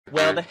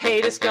Well, the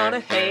haters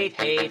gonna hate,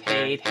 hate,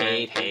 hate,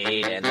 hate,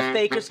 hate, and the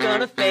fakers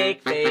gonna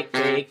fake, fake,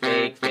 fake,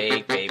 fake,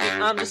 fake, baby.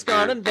 I'm just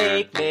gonna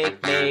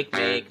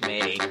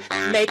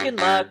making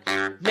luck,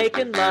 a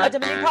Dominion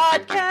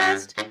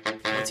podcast.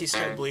 Once you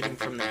start bleeding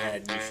from the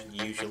head, you should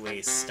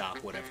usually stop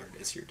whatever it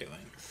is you're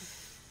doing.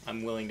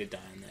 I'm willing to die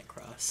on that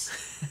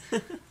cross.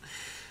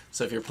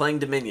 So if you're playing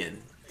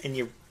Dominion... and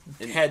your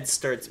head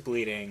starts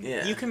bleeding,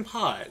 Yeah. you can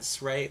pause,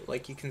 right?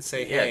 Like, you can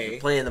say, Yeah, hey... if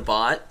you're playing the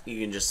bot, you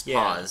can just Yeah.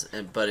 pause.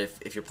 But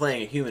if you're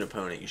playing a human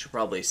opponent, you should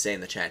probably say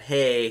in the chat,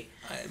 hey,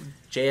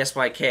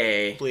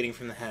 JSYK... bleeding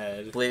from the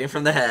head. Bleeding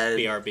from the head.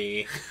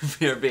 BRB.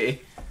 BRB.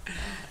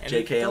 And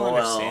JKLOL. they'll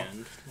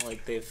understand.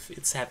 Like,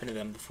 it's happened to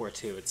them before,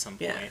 too, at some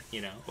point,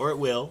 you know? Or it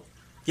will.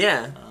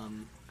 Yeah.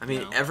 I mean,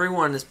 you know.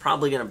 everyone is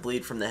probably going to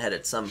bleed from the head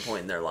at some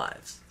point in their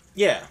lives.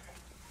 Yeah.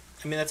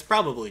 I mean, that's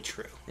probably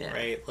true, Yeah.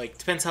 right? Like,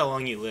 depends how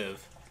long you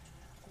live.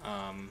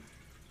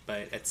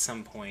 But at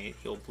some point,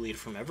 you'll bleed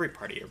from every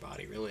part of your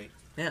body, really.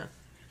 Yeah.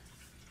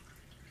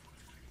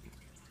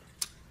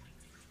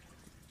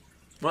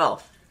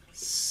 Well.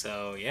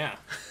 So, yeah.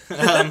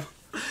 That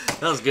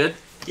was good.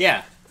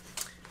 Yeah.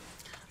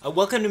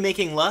 Welcome to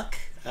Making Luck,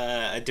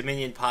 a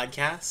Dominion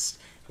podcast,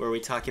 where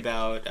we talk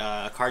about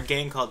a card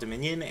game called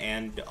Dominion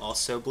and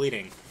also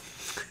bleeding.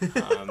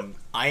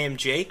 I am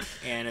Jake,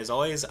 and as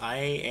always, I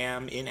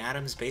am in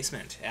Adam's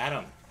basement.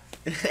 Adam.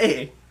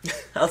 Hey,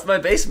 how's my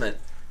basement?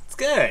 It's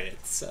good.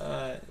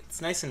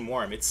 It's nice and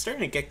warm. It's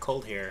starting to get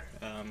cold here.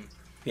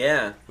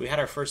 Yeah. We had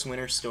our first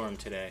winter storm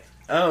today.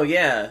 Oh,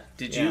 yeah.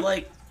 Did you,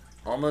 Yeah.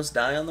 almost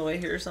die on the way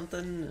here or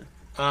something?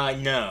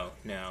 No,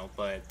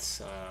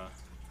 but,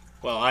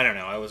 well, I don't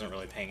know. I wasn't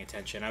really paying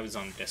attention. I was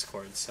on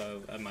Discord,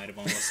 so I might have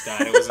almost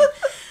died. It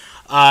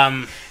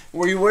wasn't,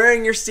 Were you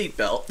wearing your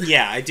seatbelt?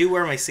 yeah, I do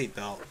wear my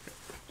seatbelt.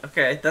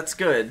 Okay, that's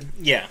good.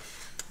 Yeah.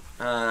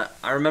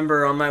 I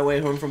remember on my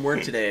way home from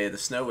work today, the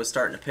snow was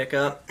starting to pick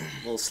up.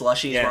 Little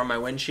slushies were on my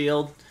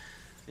windshield.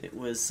 It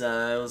was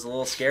a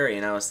little scary,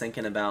 and I was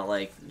thinking about,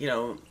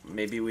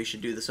 maybe we should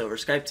do this over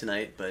Skype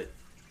tonight, but,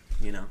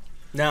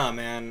 No,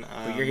 man.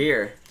 but you're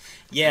here.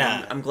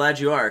 Yeah. I'm glad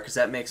you are, because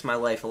that makes my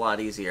life a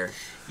lot easier.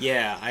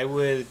 Yeah, I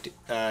would,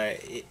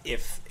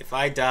 if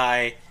I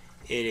die,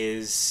 it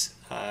is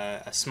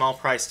a small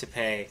price to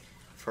pay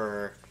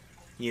for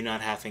you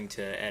not having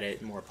to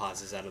edit more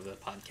pauses out of the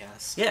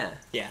podcast. Yeah.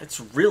 Yeah. It's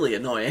really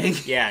annoying.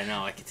 Yeah,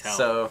 no, I can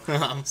tell.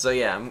 So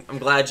yeah, I'm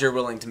glad you're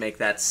willing to make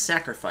that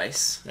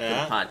sacrifice for the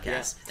Yeah,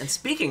 podcast. And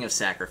speaking of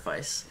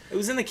sacrifice... It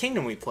was in the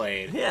Kingdom we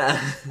played. Yeah.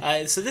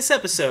 So this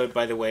episode,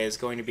 by the way, is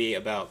going to be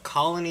about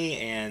Colony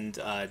and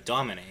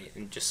Dominate,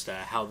 and just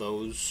how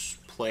those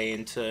play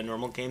into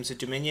normal games of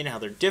Dominion, how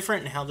they're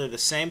different and how they're the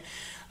same.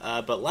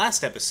 But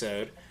last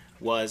episode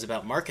was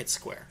about Market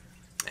Square.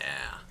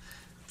 Yeah.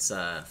 It's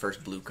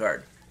first blue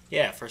card.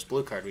 Yeah, first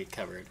blue card we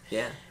covered.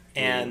 Yeah.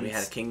 And we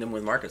had a kingdom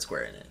with Market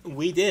Square in it.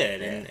 We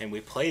did, Yeah. and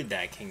we played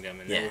that kingdom,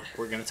 and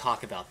we're going to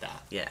talk about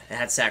that. Yeah, it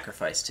had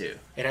sacrifice too.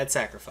 It had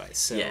sacrifice,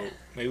 so Yeah.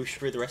 maybe we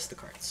should read the rest of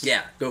the cards.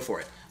 Yeah, go for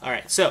it. All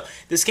right, so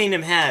this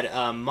kingdom had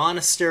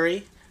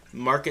Monastery,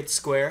 Market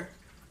Square,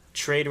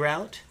 Trade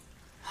Route,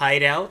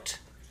 Hideout,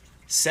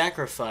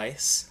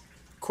 Sacrifice,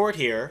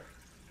 Courtier,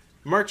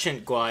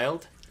 Merchant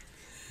Guild,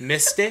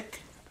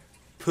 Mystic,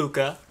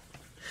 Puka,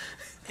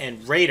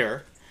 and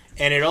Raider,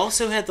 and it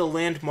also had the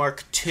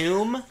landmark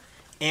Tomb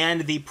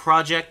and the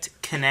Project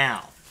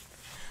Canal.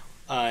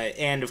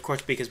 And, of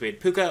course, because we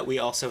had Puka, we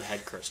also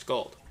had Cursed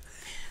Gold.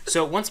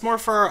 So, once more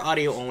for our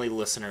audio-only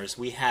listeners,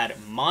 we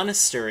had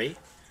Monastery,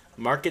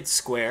 Market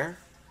Square,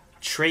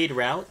 Trade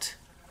Route,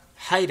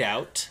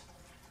 Hideout,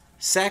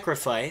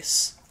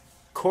 Sacrifice,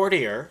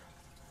 Courtier,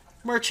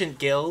 Merchant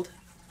Guild,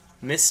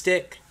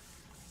 Mystic,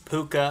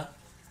 Puka,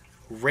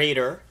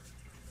 Raider,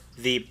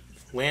 the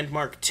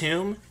landmark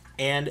Tomb,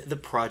 and the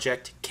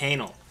Project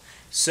Canal.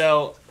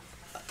 So,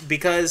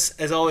 because,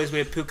 as always, we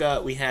had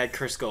Puka, we had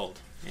Cursed Gold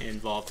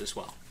involved as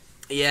well.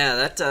 Yeah,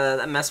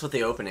 that messed with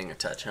the opening a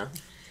touch, huh?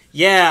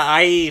 Yeah,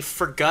 I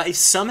forgot.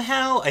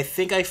 Somehow, I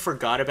think I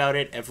forgot about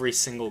it every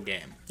single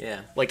game.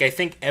 Yeah. Like, I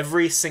think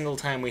every single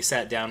time we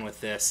sat down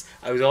with this,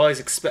 I was always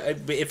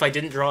if I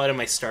didn't draw out of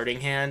my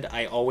starting hand,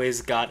 I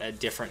always got a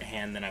different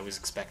hand than I was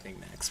expecting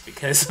next,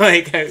 because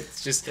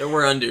it's just There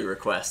were undue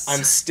requests.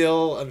 I'm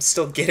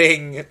still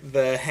getting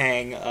the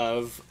hang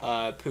of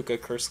Puka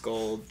Cursed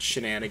Gold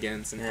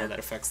shenanigans and how that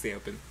affects the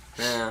open.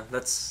 Yeah,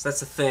 that's a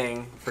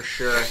thing for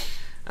sure.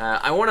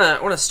 I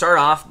wanna start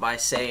off by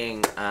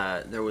saying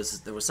there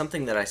was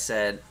something that I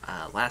said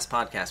last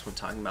podcast when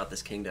talking about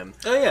this kingdom.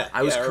 Oh yeah,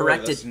 I was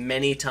corrected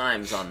many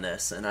times on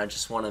this, and I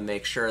just want to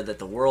make sure that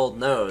the world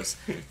knows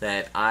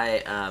that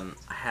I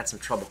had some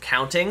trouble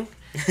counting,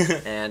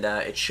 and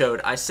it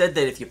showed. I said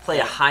that if you play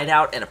a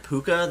Hideout and a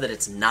Puka, that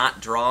it's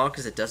not draw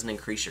because it doesn't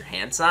increase your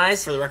hand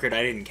size. For the record,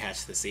 I didn't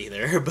catch this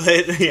either,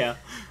 but yeah.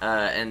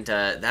 And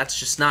that's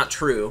just not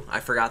true.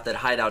 I forgot that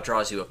Hideout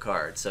draws you a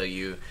card, so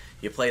you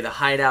play the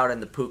Hideout and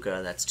the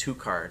Puka, that's 2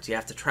 cards. You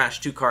have to trash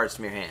 2 cards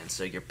from your hand.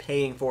 So you're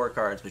paying 4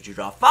 cards, but you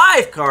draw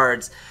 5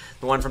 cards,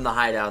 the 1 from the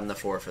Hideout and the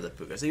 4 for the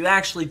Puka. So you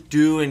actually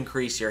do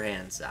increase your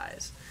hand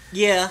size.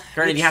 Yeah.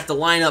 Granted, you have to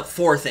line up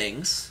 4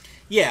 things.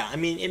 Yeah, I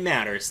mean, it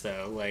matters,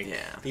 though. Like,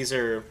 these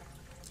are...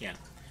 Yeah.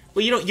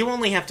 Well, you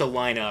only have to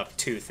line up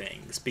 2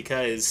 things,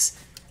 because...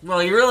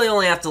 Well, you really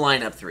only have to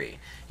line up 3.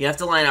 You have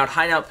to line out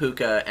Hideout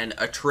Puka and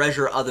a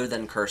treasure other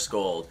than Cursed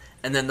Gold.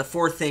 And then the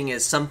 4th thing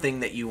is something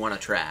that you want to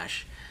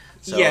trash.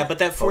 So, yeah, but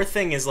that 4th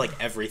thing is, like,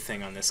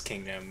 everything on this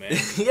kingdom.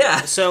 And,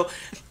 yeah. So...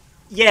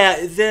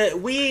 Yeah,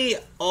 we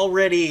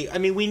already... I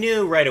mean, we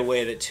knew right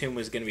away that Tomb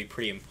was going to be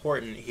pretty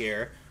important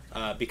here,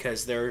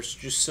 because there's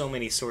just so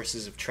many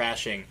sources of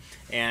trashing.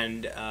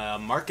 And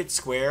Market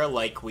Square,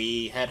 like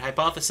we had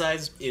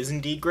hypothesized, is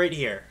indeed great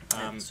here.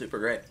 Super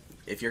great.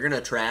 If you're going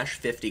to trash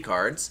 50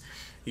 cards,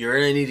 you're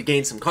going to need to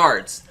gain some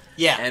cards.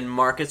 Yeah. And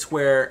Market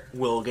Square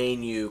will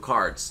gain you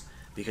cards,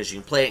 because you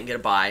can play it and get a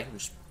buy.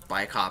 Just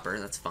buy a copper,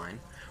 that's fine.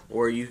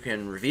 Or you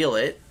can reveal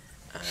it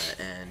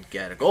and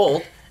get a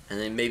gold. And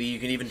then maybe you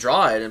can even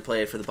draw it and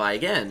play it for the buy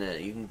again.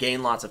 You can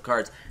gain lots of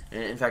cards.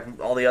 And in fact,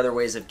 all the other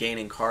ways of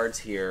gaining cards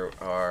here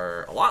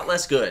are a lot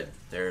less good.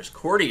 There's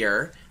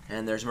Courtier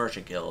and there's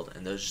Merchant Guild,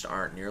 and those just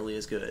aren't nearly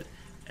as good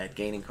at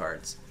gaining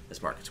cards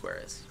as Market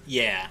Square is.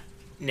 Yeah.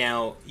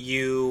 Now,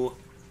 you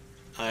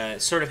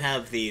sort of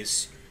have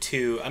these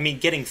 2... I mean,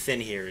 getting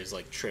thin here is,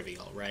 like,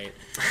 trivial, right?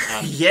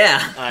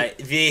 Yeah.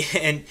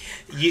 And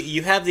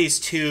you have these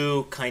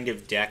 2 kind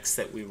of decks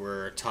that we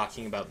were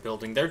talking about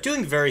building. They're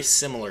doing very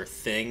similar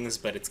things,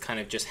 but it's kind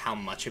of just how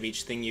much of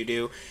each thing you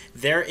do.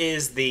 There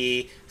is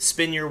the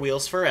Spin Your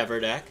Wheels Forever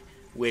deck,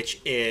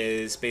 which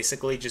is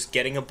basically just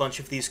getting a bunch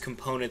of these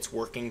components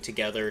working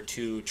together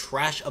to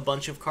trash a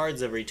bunch of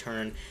cards every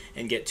turn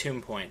and get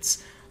Tomb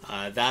points.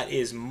 That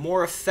is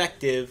more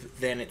effective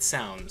than it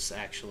sounds,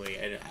 actually.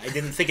 I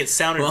didn't think it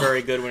sounded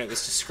very good when it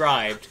was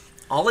described.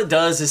 All it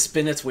does is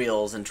spin its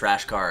wheels and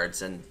trash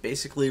cards and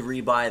basically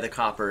rebuy the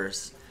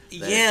coppers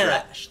that it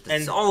trashed.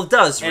 That's all it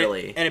does,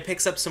 really. And it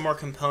picks up some more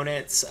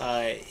components.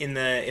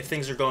 If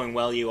things are going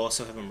well, you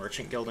also have a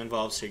Merchant Guild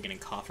involved, so you're getting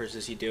coffers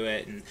as you do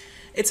it. And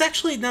it's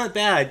actually not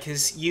bad,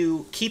 because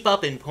you keep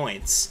up in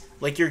points.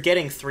 Like, you're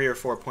getting 3 or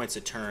 4 points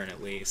a turn,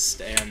 at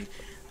least. And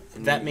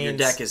that means...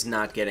 Your deck is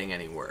not getting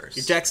any worse.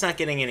 Your deck's not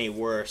getting any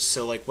worse,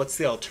 so, like, what's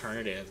the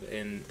alternative?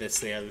 And that's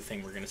the other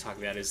thing we're going to talk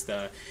about, is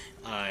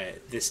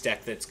this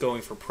deck that's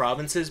going for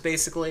provinces,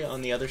 basically,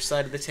 on the other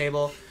side of the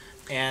table.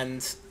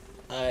 And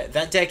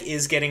that deck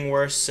is getting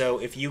worse, so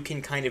if you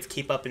can kind of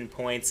keep up in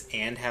points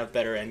and have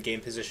better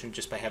endgame position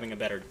just by having a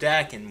better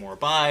deck and more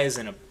buys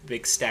and a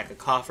big stack of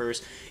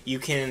coffers, you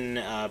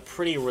can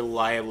pretty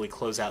reliably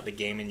close out the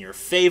game in your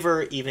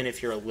favor, even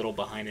if you're a little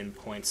behind in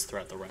points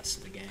throughout the rest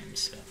of the game.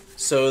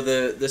 So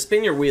the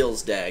Spin Your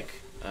Wheels deck,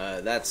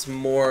 that's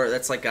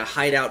like a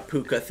Hideout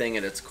Puka thing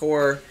at its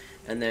core,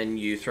 and then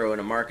you throw in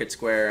a Market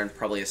Square and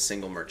probably a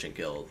single Merchant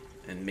Guild.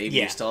 And maybe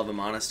you still have a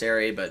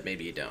monastery, but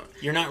maybe you don't.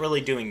 You're not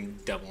really doing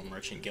double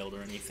Merchant Guild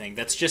or anything.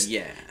 That's just...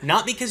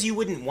 Not because you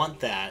wouldn't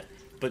want that,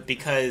 but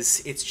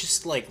because it's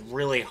just, like,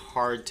 really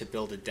hard to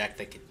build a deck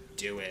that could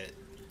do it.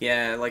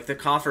 Yeah, like, the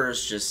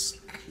coffers just...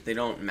 They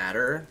don't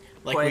matter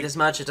quite as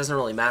much. It doesn't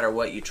really matter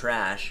what you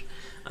trash.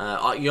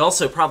 You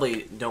also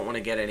probably don't want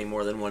to get any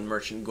more than 1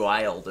 Merchant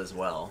Guild as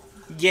well.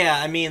 Yeah,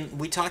 I mean,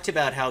 we talked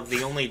about how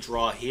the only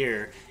draw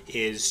here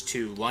is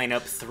to line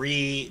up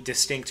 3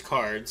 distinct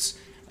cards...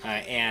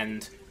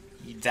 and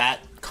that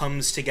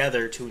comes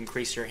together to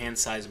increase your hand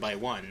size by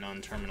 1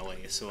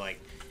 non-terminally. So, like,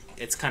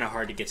 it's kind of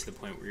hard to get to the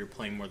point where you're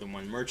playing more than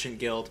 1 Merchant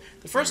Guild.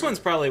 The first one's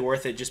probably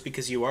worth it just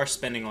because you are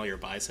spending all your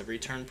buys every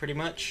turn, pretty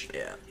much.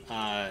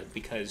 Yeah.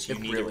 Because you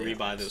need to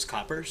rebuy those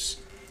coppers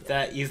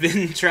that you've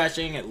been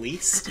trashing, at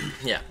least.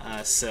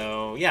 Yeah.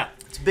 So, yeah.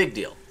 It's a big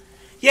deal.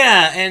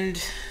 Yeah, and...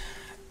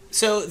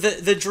 So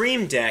the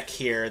dream deck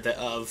here,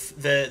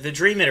 the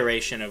dream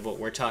iteration of what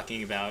we're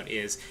talking about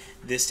is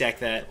this deck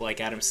that, like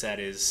Adam said,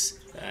 is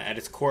at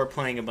its core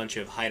playing a bunch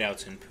of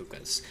hideouts and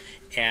pukas,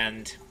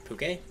 and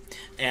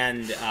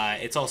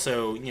it's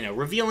also, you know,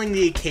 revealing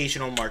the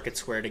occasional Market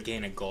Square to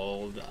gain a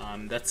gold.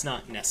 That's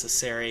not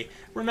necessary.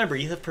 Remember,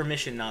 you have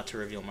permission not to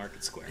reveal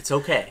Market Square. It's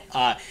okay.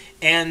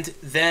 And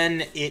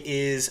then it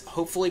is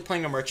hopefully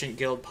playing a Merchant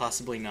Guild,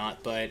 possibly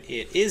not, but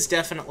it is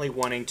definitely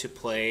wanting to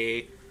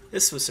play.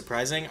 This was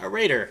surprising. A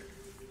Raider,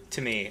 to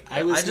me.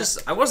 I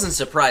wasn't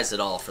surprised at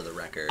all, for the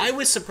record. I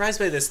was surprised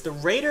by this. The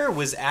Raider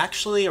was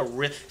actually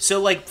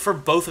so, like, for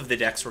both of the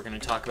decks we're going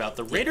to talk about,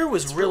 the Raider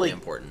was really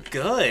important.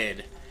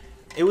 Good.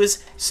 It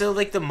was so,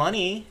 like, the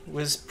money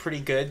was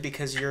pretty good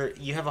because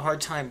you have a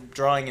hard time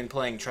drawing and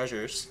playing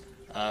treasures.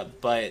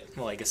 But,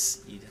 well, I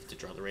guess you'd have to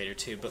draw the Raider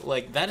too. But,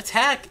 like, that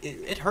attack,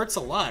 it hurts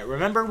a lot.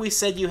 Remember we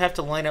said you have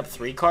to line up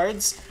 3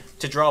 cards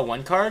to draw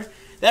 1 card?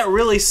 That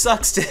really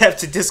sucks to have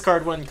to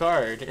discard 1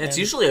 card. It's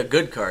usually a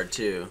good card,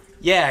 too.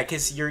 Yeah,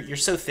 because you're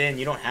so thin,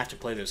 you don't have to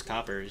play those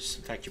coppers.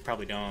 In fact, you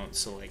probably don't,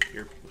 so, like,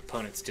 your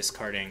opponent's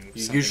discarding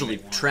You're usually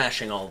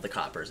trashing all of the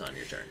coppers on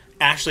your turn.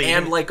 Actually...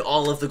 And, like,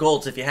 all of the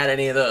golds, if you had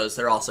any of those,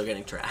 they're also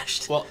getting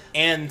trashed. Well,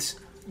 and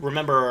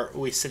remember,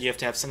 we said you have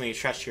to have something to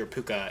trash to your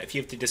puka. If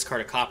you have to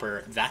discard a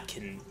copper, that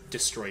can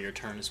destroy your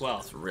turn as well.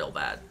 It's real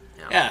bad.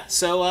 Yeah,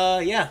 so,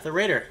 the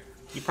Raider.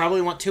 You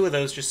probably want 2 of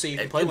those just so you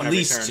can play one At every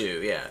least turn.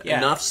 2, yeah. Yeah.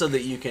 Enough so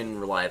that you can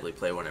reliably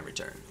play one every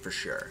turn, for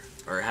sure.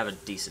 Or have a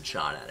decent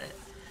shot at it.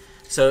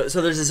 So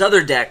there's this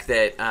other deck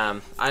that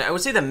I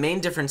would say the main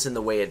difference in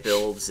the way it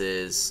builds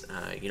is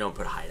you don't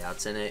put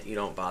hideouts in it. You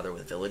don't bother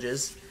with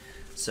villages.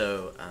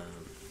 So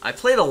I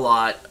played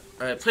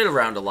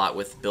around a lot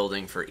with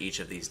building for each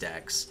of these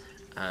decks.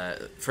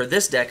 For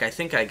this deck, I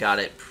think I got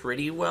it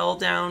pretty well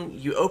down.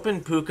 You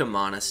open Puka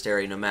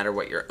Monastery no matter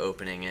what your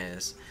opening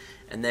is.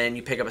 And then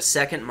you pick up a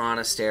second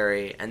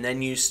monastery, and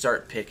then you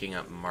start picking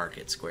up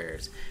market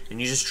squares. And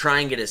you just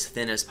try and get as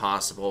thin as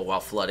possible while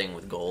flooding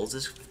with golds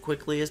as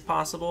quickly as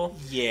possible.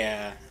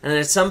 Yeah. And then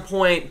at some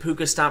point,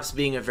 Puka stops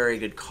being a very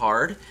good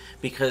card,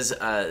 because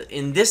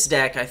in this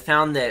deck, I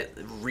found that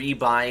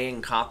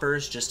rebuying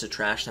coppers just to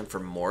trash them for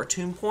more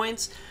tomb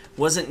points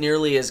wasn't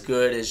nearly as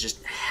good as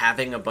just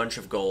having a bunch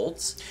of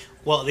golds.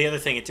 Well, the other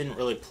thing, it didn't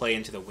really play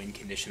into the win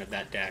condition of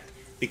that deck,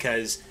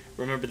 because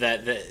remember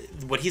that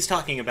what he's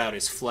talking about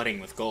is flooding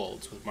with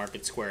golds, with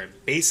Market Square,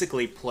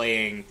 basically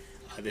playing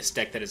this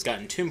deck that has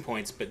gotten tomb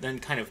points, but then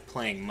kind of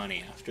playing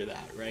money after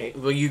that, right?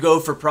 Well, you go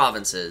for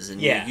provinces, and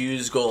Yeah. you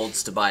use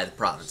golds to buy the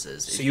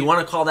provinces. So if you you-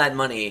 want to call that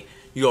money,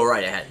 you go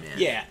right ahead, man.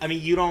 Yeah, I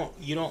mean, you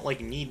don't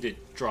like need to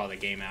draw the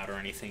game out or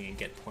anything and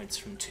get points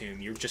from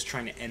tomb. You're just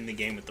trying to end the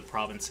game with the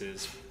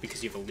provinces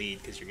because you have a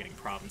lead because you're getting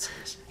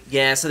provinces.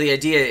 Yeah, so the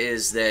idea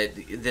is that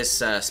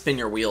this Spin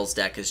Your Wheels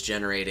deck is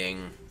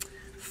generating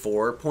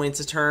 4 points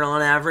a turn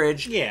on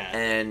average. Yeah,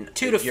 And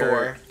 2 to 4,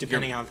 you're-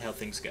 depending on how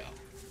things go.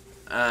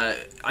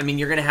 I mean,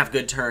 you're going to have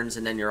good turns,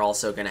 and then you're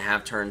also going to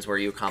have turns where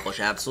you accomplish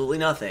absolutely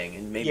nothing,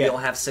 and maybe Yeah. you'll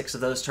have 6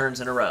 of those turns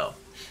in a row.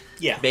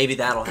 Yeah. Maybe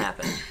that'll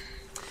happen.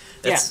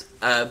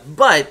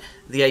 But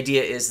the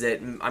idea is that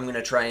I'm going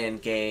to try and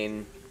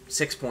gain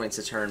 6 points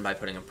a turn by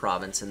putting a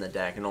province in the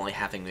deck and only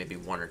having maybe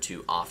 1 or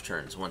 2 off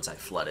turns once I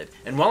flooded.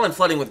 And while I'm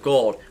flooding with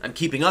gold, I'm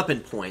keeping up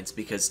in points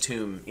because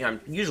Tomb,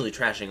 I'm usually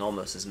trashing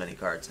almost as many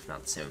cards, if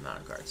not the same amount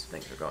of cards.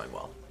 Things are going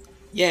well.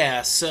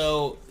 Yeah,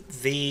 so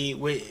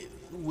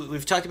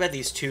we've talked about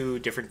these 2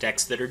 different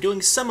decks that are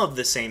doing some of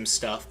the same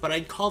stuff, but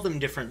I'd call them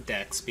different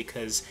decks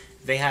because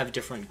they have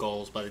different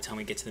goals by the time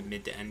we get to the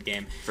mid to end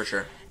game. For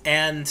sure.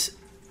 And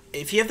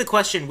if you have the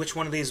question which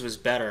one of these was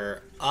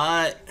better,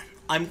 I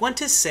want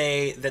to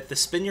say that the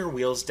Spin Your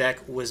Wheels deck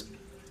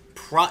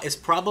is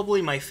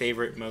probably my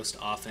favorite most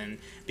often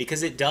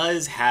because it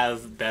does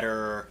have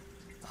better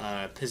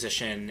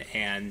position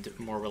and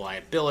more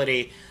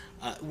reliability.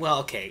 Well,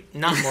 okay,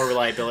 not more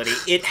reliability.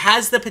 It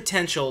has the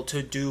potential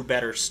to do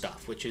better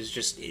stuff, which is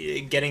just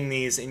getting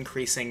these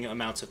increasing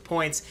amounts of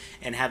points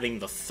and having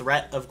the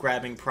threat of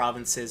grabbing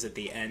provinces at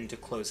the end to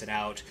close it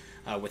out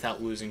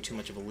without losing too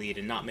much of a lead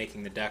and not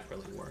making the deck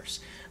really worse.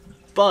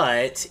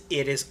 But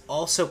it is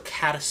also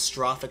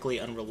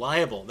catastrophically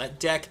unreliable. That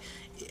deck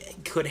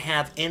could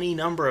have any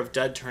number of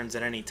dud turns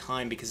at any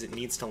time because it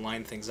needs to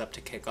line things up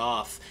to kick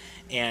off.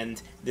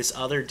 And this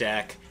other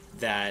deck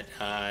that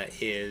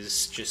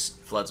is just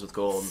Floods with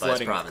gold and buys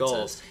flooding with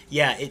provinces. gold.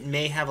 Yeah, it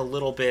may have a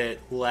little bit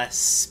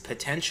less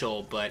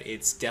potential, but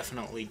it's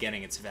definitely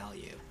getting its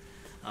value.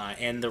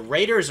 And the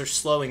Raiders are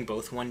slowing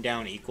both one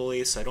down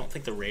equally, so I don't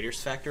think the Raiders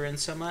factor in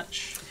so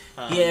much.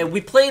 Yeah, we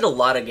played a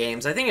lot of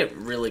games. I think it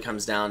really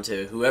comes down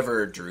to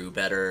whoever drew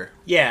better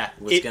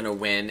was going to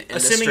win. And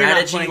assuming the you're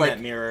not strategy, playing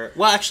that mirror.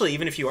 Well, actually,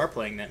 even if you are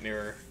playing that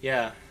mirror,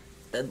 yeah.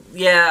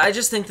 Yeah, I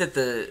just think that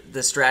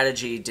the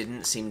strategy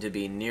didn't seem to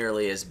be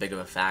nearly as big of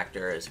a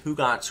factor as who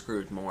got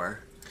screwed more.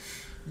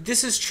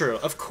 This is true.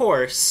 Of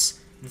course,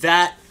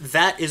 that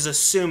is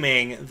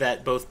assuming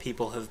that both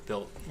people have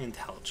built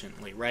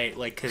intelligently, right?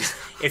 Like, because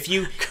if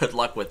you Good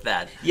luck with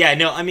that. yeah,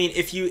 no, I mean,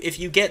 if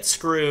you get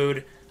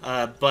screwed,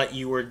 but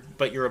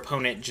your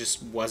opponent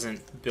just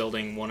wasn't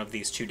building one of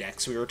these 2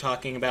 decks we were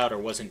talking about, or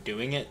wasn't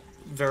doing it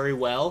very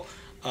well,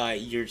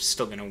 you're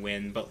still gonna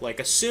win. But like,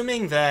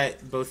 assuming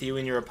that both you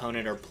and your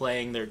opponent are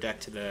playing their deck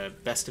to the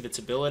best of its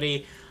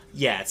ability,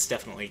 yeah,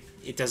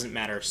 it doesn't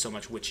matter so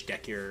much which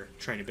deck you're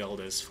trying to build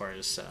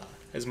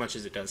as much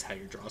as it does how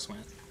your draws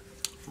went.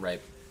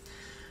 Right.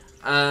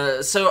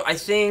 So I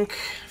think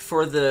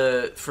for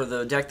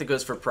the deck that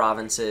goes for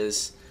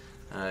provinces,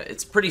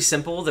 it's pretty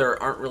simple.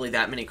 There aren't really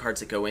that many cards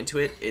that go into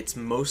it. It's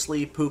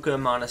mostly Puka,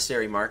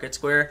 Monastery, Market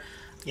Square.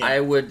 Yeah. I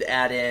would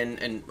add in,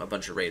 and a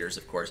bunch of Raiders,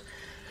 of course.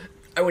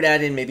 I would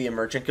add in maybe a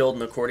Merchant Guild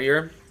and a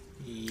Courtier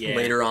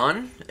later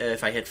on,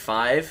 if I hit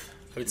 5.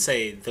 I would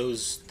say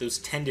those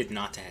tended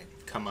not to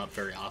come up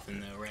very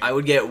often, though, right? I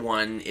would get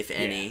 1, if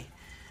any.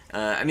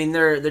 Yeah. I mean,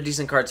 they're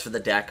decent cards for the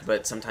deck,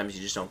 but sometimes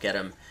you just don't get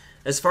them.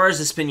 As far as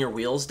the Spin Your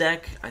Wheels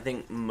deck, I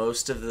think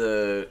most of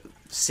the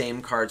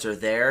same cards are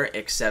there,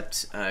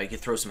 except you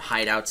throw some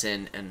hideouts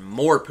in and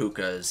more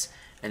Pukas,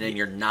 and then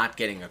you're not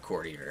getting a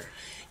Courtier.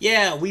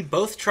 Yeah, we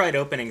both tried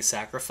opening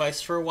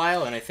Sacrifice for a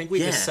while, and I think we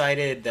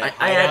decided that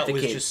Hideout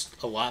was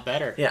just a lot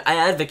better. Yeah, I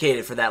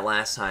advocated for that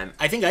last time.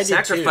 I think I did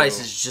Sacrifice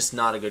too. is just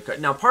not a good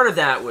card. Now, part of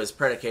that was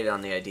predicated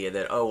on the idea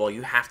that, oh, well,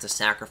 you have to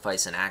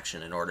sacrifice an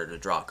action in order to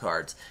draw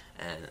cards.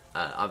 And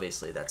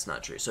obviously that's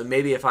not true. So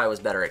maybe if I was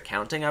better at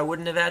counting, I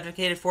wouldn't have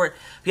advocated for it.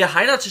 But yeah,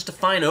 Hideout's just a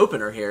fine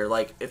opener here.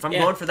 Like, if I'm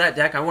going for that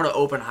deck, I want to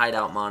open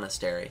Hideout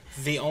Monastery.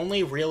 The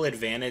only real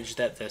advantage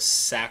that the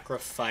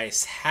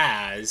Sacrifice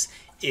has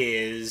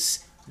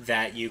is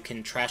that you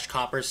can trash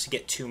coppers to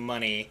get 2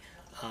 money,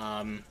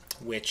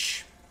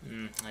 which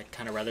I'd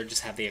kind of rather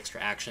just have the extra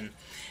action.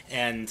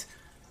 And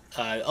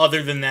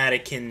other than that,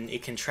 it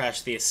can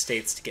trash the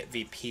estates to get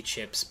VP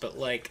chips. But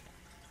like,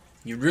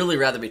 you'd really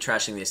rather be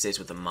trashing the estates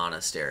with a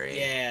Monastery.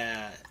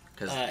 Yeah.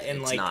 Because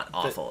it's not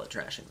awful at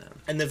trashing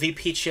them. And the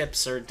VP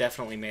chips are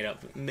definitely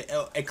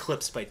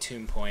eclipsed by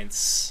Tomb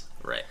points.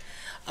 Right.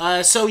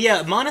 So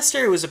yeah,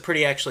 Monastery was a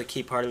pretty actually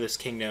key part of this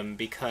kingdom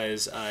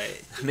because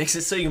it makes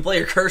it so you can play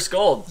your Cursed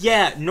Gold.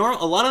 Yeah,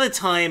 a lot of the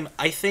time,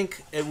 I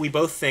think we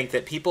both think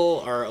that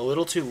people are a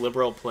little too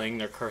liberal playing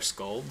their Cursed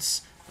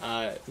Golds,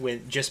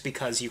 just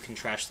because you can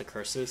trash the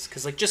curses.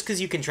 Because like just because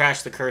you can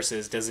trash the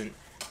curses doesn't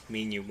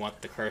mean you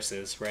want the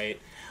curses, right?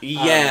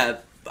 Yeah,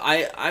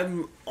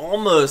 I'm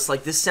almost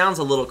like, this sounds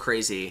a little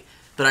crazy,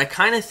 but I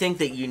kind of think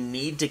that you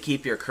need to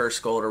keep your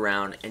Cursed Gold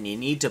around, and you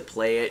need to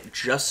play it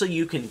just so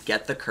you can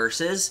get the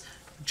curses,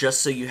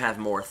 just so you have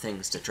more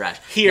things to trash.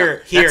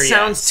 That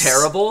sounds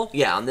terrible.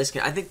 Yeah, on this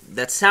game, I think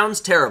that sounds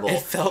terrible.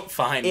 It felt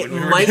fine. It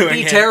might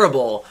be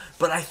terrible,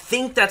 but I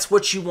think that's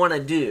what you want to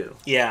do.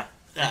 Yeah.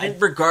 I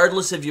think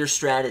regardless of your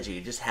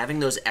strategy, just having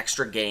those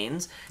extra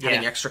gains,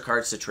 having extra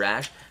cards to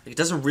trash, it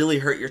doesn't really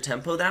hurt your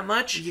tempo that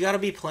much. You got to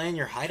be playing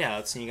your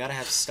hideouts, and you got to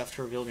have stuff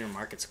to reveal in your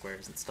market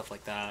squares and stuff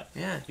like that.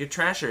 Yeah, your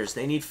trashers,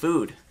 they need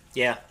food.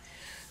 Yeah.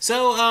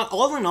 So,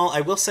 all in all,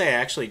 I will say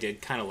I actually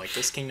did kind of like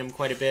this kingdom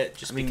quite a bit.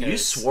 Just because you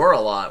swore a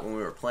lot when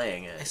we were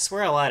playing it. I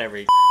swear a lot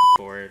every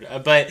board,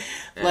 but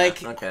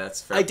like, okay,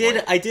 that's fair. I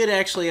did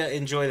actually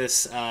enjoy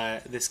this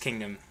this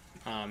kingdom.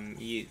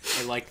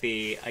 I like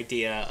the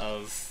idea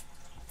of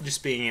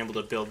just being able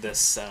to build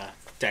this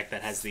deck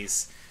that has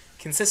these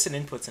consistent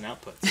inputs and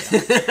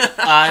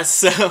outputs.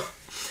 So,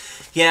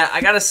 yeah,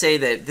 I gotta say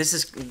that this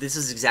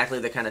is exactly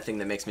the kind of thing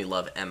that makes me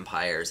love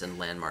Empires and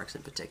Landmarks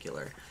in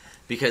particular,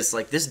 because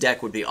like this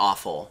deck would be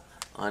awful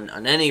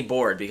on any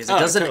board because it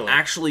doesn't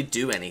actually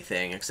do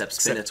anything except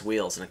spin its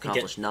wheels and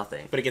accomplish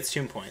nothing. But it gets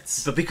Tomb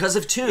points. But because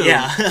of Tomb,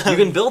 you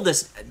can build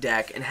this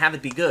deck and have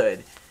it be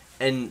good,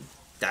 and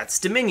that's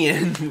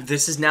Dominion.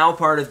 This is now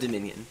part of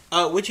Dominion.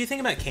 What do you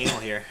think about Canal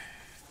here?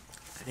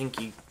 I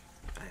think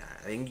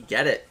you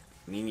get it.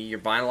 I mean, you're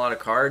buying a lot of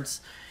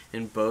cards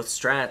in both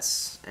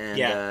strats, and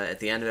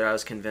at the end of it, I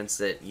was convinced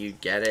that you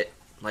get it.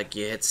 Like,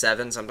 you hit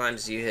 7,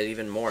 sometimes you hit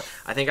even more.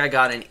 I think I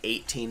got an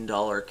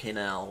 $18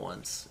 Canal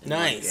once in one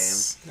game.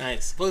 Nice.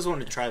 I've always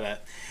wanted to try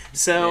that.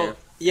 So,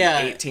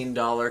 yeah.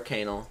 $18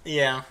 Canal.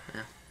 Yeah.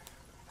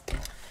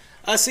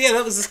 So, yeah,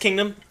 that was this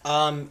kingdom.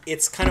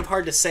 It's kind of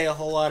hard to say a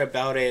whole lot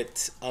about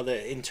it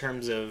in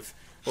terms of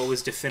what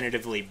was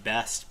definitively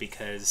best,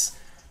 because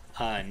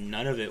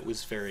none of it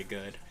was very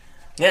good.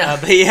 Yeah.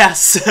 But yeah,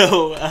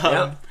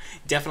 so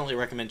definitely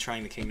recommend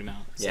trying the kingdom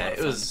out.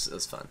 It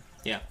was fun.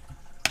 Yeah.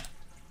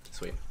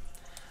 Sweet.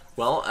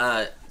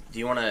 Well, do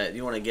you want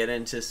to get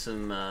into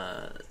some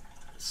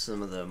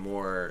of the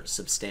more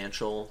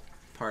substantial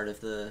part of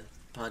the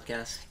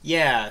podcast?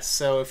 Yeah.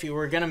 So if you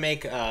were gonna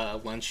make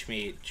a lunch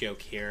meat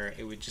joke here,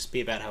 it would just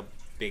be about how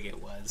big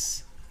it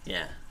was.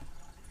 Yeah.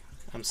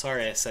 I'm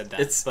sorry I said that.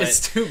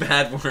 It's too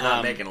bad we're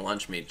not making a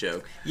lunch meat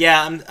joke.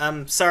 Yeah,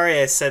 I'm sorry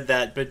I said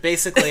that, but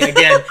basically,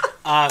 again,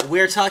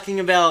 we're talking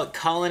about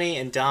Colony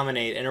and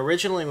Dominate, and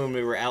originally when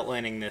we were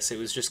outlining this, it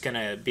was just going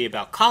to be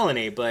about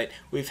Colony, but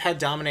we've had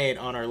Dominate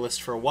on our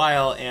list for a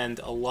while, and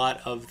a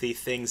lot of the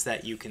things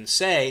that you can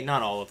say,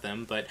 not all of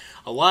them, but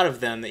a lot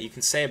of them that you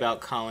can say about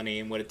Colony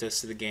and what it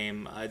does to the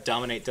game,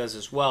 Dominate does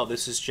as well.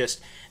 This is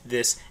just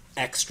this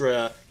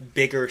extra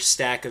bigger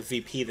stack of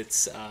VP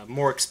that's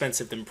more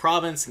expensive than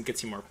Province and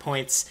gets you more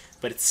points,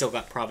 but it's still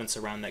got Province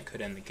around that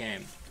could end the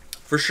game.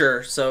 For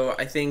sure. So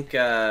I think,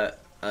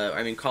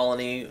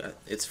 Colony,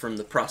 it's from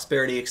the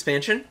Prosperity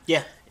expansion.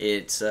 Yeah.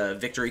 It's a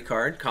victory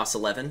card, costs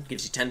 11,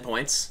 gives you 10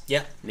 points.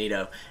 Yeah.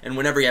 Neato. And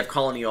whenever you have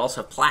Colony, you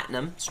also have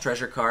Platinum. It's a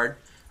treasure card.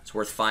 It's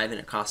worth 5 and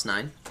it costs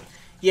 9.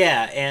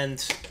 Yeah,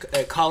 and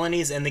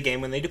colonies end the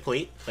game when they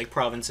deplete, like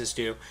provinces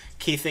do.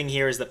 Key thing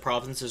here is that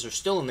provinces are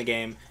still in the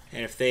game,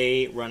 and if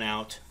they run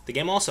out, the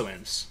game also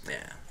ends.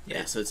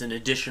 Yeah. So it's an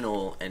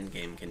additional end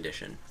game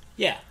condition.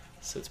 Yeah,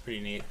 so it's pretty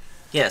neat.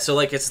 Yeah, so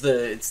like it's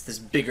this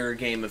bigger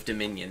game of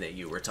Dominion that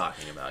you were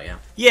talking about, yeah.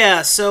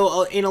 Yeah,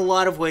 so in a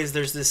lot of ways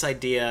there's this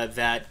idea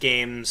that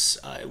games,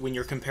 when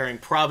you're comparing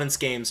province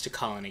games to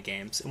colony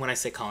games, and when I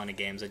say colony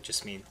games, I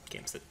just mean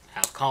games that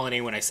have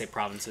colony. When I say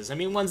provinces, I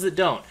mean ones that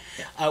don't.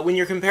 Yeah. When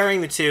you're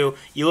comparing the two,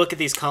 you look at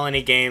these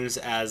colony games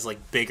as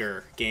like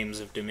bigger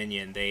games of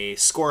Dominion. They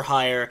score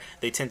higher,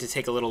 they tend to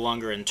take a little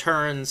longer in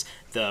turns,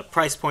 the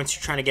price points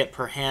you're trying to get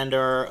per hand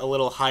are a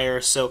little higher,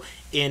 so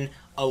in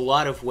a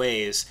lot of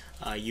ways,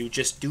 you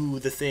just do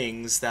the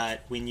things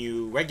that when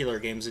you regular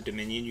games of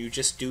Dominion, you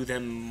just do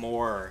them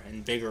more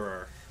and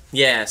bigger.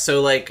 Yeah,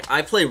 so like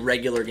I play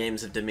regular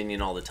games of Dominion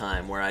all the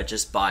time, where I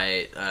just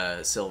buy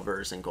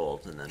silvers and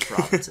golds and then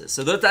provinces.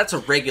 So that's a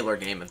regular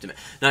game of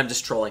Dominion. No, I'm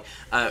just trolling.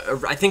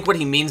 I think what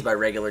he means by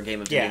regular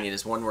game of Dominion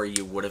is one where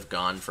you would have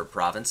gone for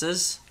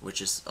provinces,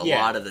 which is a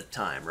lot of the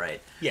time,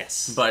 right?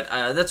 Yes. But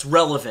that's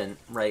relevant,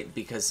 right?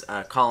 Because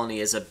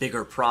Colony is a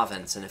bigger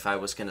province, and if I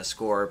was going to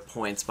score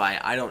points by,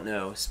 I don't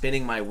know,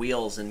 spinning my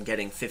wheels and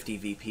getting 50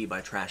 VP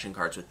by trashing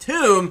cards with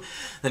Tomb,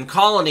 then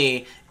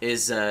Colony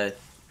is...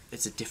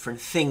 it's a different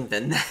thing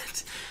than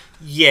that.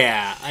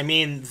 Yeah, I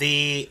mean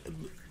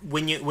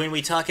when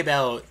we talk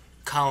about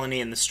Colony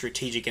and the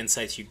strategic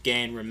insights you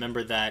gain,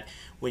 remember that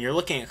when you're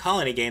looking at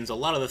Colony games, a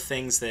lot of the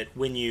things that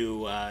when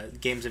you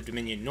games of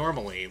Dominion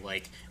normally,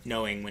 like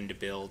knowing when to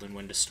build and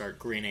when to start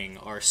greening,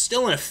 are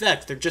still in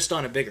effect. They're just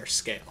on a bigger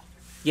scale.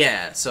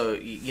 Yeah, so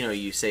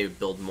you say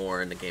build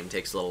more and the game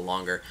takes a little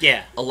longer.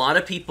 Yeah. A lot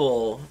of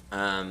people,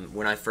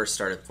 when I first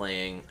started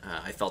playing,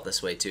 I felt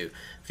this way too,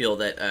 feel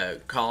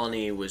that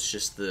Colony was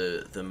just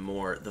the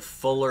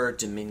fuller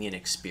Dominion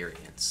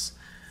experience.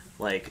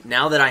 Like,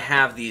 now that I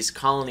have these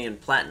Colony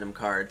and Platinum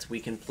cards, we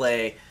can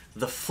play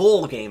the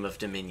full game of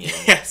Dominion.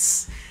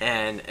 Yes.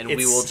 And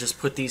we will just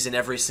put these in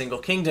every single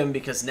kingdom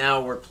because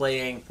now we're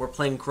playing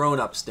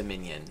grown-ups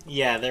Dominion.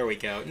 Yeah, there we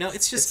go. No,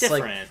 it's just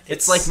different. Like,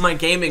 it's like my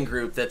gaming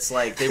group that's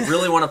like, they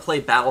really want to play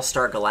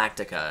Battlestar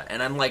Galactica.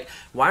 And I'm like,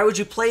 why would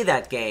you play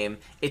that game?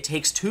 It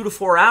takes 2 to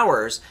 4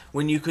 hours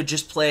when you could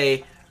just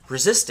play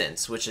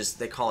Resistance, which is,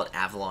 they call it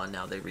Avalon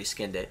now, they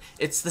reskinned it.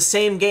 It's the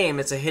same game,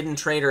 it's a hidden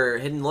trader,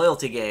 hidden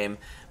loyalty game,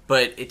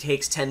 but it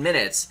takes 10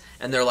 minutes,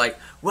 and they're like,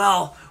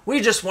 well,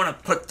 we just want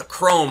to put the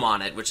chrome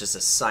on it, which is a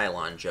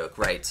Cylon joke,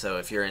 right? So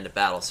if you're into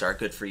Battlestar,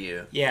 good for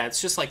you. Yeah,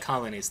 it's just like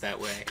Colonies that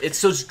way.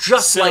 It's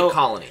just like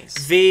Colonies.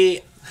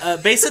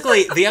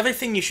 Basically, the other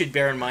thing you should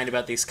bear in mind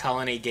about these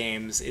Colony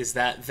games is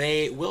that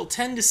they will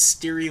tend to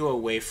steer you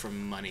away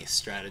from money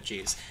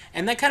strategies.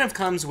 And that kind of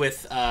comes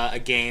with a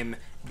game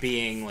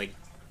being like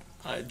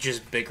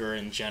just bigger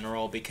in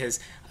general, because,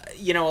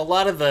 a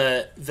lot of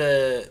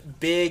the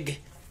big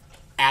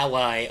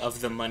ally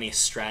of the money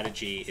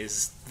strategy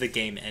is the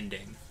game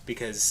ending,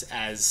 because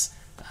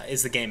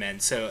is the game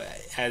end. So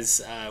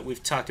as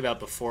we've talked about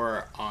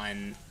before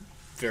on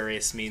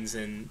various means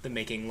in the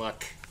Making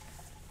Luck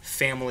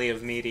family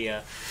of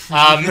media,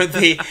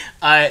 the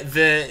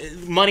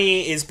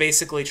money is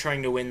basically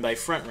trying to win by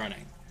front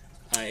running.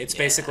 It's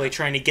basically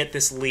trying to get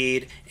this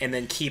lead and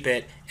then keep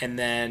it, and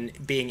then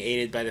being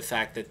aided by the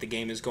fact that the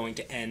game is going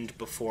to end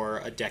before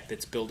a deck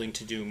that's building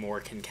to do more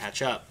can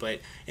catch up.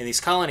 But in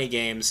these Colony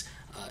games,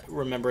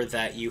 remember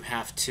that you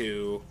have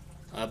to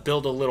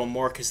build a little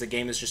more because the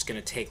game is just going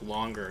to take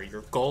longer.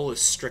 Your goal is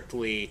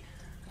strictly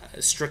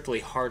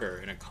harder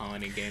in a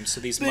Colony game, so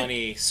these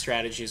money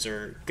strategies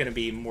are going to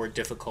be more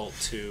difficult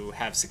to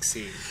have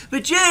succeed.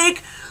 But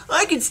Jake,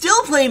 I can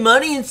still play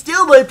money and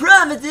still buy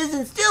provinces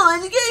and still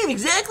end the game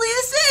exactly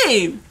the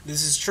same.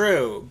 This is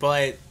true,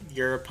 but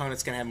your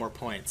opponent's going to have more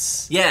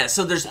points. Yeah,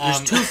 so there's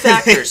two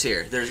factors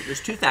here. There's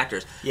two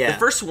factors. Yeah. The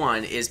first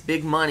one is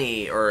big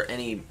money, or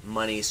any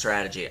money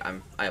strategy.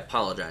 I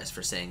apologize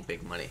for saying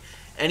big money.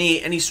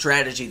 Any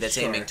strategy that's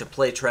aiming to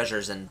play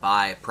treasures and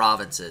buy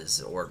provinces,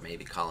 or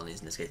maybe colonies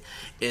in this case,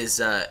 is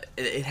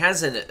it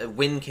has a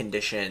win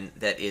condition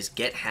that is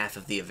get half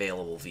of the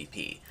available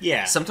VP.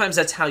 Yeah. Sometimes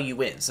that's how you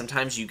win.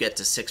 Sometimes you get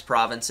to 6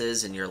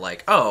 provinces and you're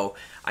like, oh,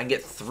 I can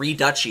get 3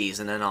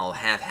 duchies and then I'll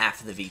have half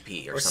of the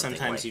VP or something like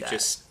that. Or sometimes you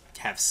just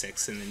have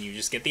 6 and then you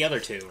just get the other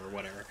 2 or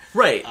whatever.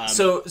 Right.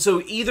 So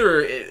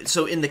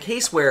in the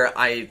case where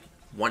I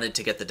wanted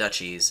to get the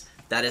duchies,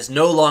 that is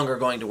no longer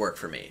going to work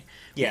for me.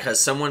 Yeah. Because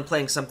someone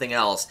playing something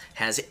else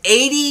has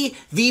 80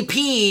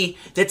 VP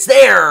that's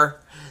there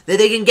that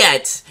they can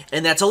get,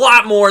 and that's a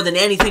lot more than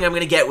anything I'm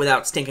going to get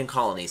without stinking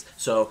colonies.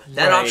 So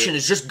that option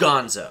is just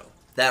gonzo.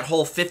 That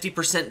whole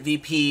 50%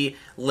 VP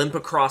limp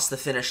across the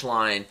finish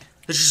line,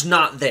 it's just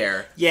not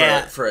there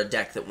for a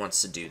deck that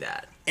wants to do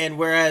that. And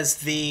whereas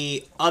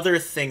the other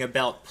thing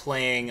about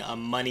playing a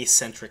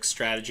money-centric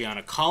strategy on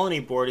a colony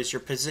board is your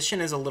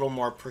position is a little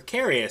more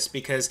precarious,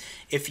 because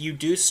if you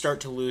do start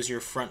to lose your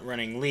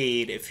front-running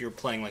lead, if you're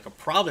playing like a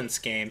province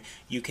game,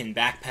 you can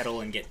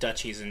backpedal and get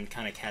duchies and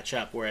kind of catch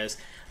up, whereas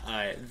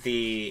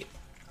it's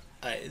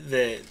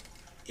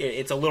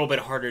a little bit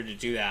harder to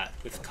do that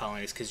with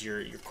colonies because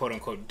your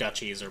quote-unquote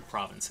duchies are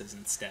provinces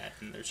instead,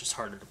 and they're just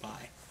harder to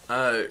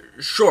buy.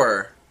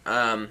 Sure.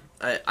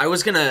 I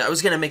was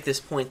gonna make this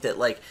point that,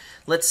 like,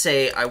 let's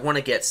say I want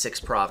to get 6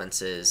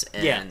 provinces,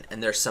 and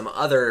there's some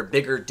other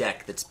bigger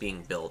deck that's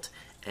being built,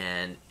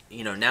 and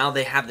now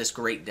they have this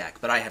great deck,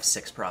 but I have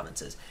 6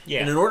 provinces.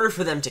 Yeah. And in order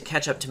for them to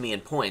catch up to me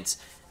in points,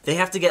 they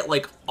have to get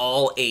like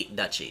all 8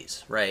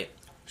 duchies, right?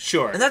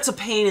 Sure. And that's a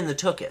pain in the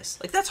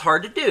tuchus. Like, that's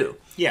hard to do.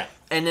 Yeah.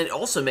 And it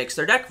also makes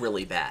their deck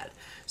really bad.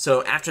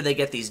 So after they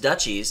get these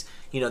duchies,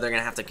 they're going to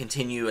have to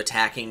continue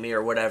attacking me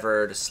or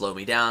whatever to slow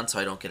me down so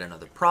I don't get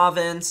another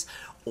province.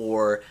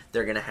 Or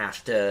they're going to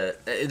have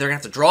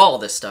to draw all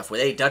this stuff with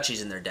 8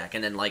 duchies in their deck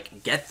and then,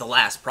 like, get the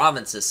last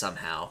provinces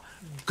somehow.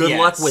 Good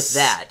luck with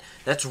that.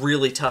 That's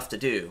really tough to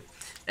do.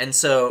 And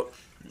so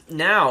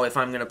now if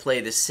I'm going to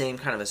play this same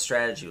kind of a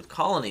strategy with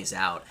colonies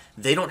out,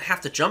 they don't have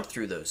to jump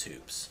through those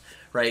hoops.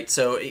 Right,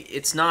 so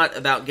it's not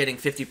about getting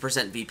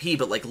 50% VP,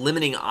 but like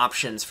limiting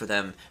options for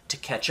them to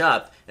catch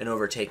up and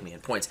overtake me in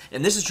points.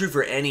 And this is true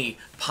for any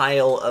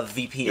pile of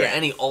VP or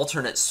any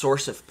alternate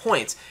source of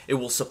points. It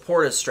will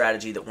support a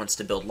strategy that wants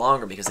to build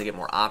longer because they get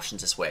more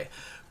options this way.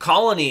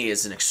 Colony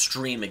is an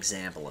extreme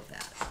example of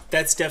that.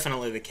 That's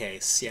definitely the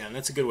case, yeah, and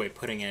that's a good way of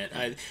putting it.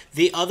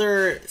 The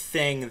other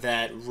thing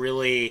that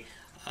really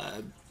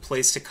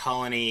plays to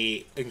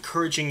colony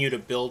encouraging you to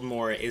build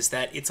more is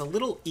that it's a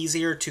little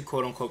easier to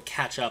quote-unquote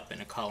catch up in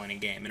a colony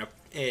game. And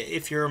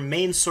if your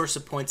main source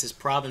of points is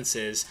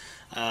provinces,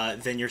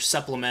 then your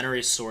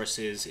supplementary source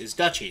is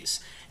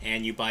duchies.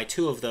 And you buy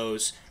 2 of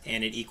those,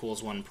 and it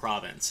equals 1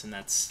 province. And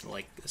that's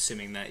like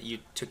assuming that you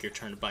took your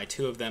turn to buy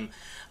 2 of them.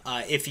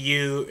 If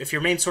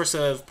your main source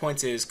of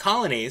points is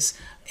colonies,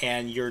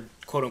 and your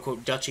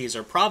quote-unquote duchies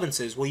are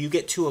provinces, well, you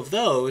get 2 of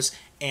those,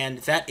 and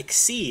that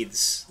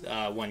exceeds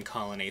 1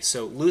 colony.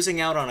 So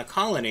losing out on a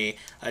colony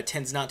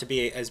tends not to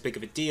be as big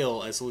of a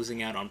deal as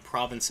losing out on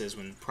provinces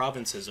when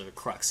provinces are the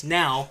crux.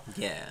 Now,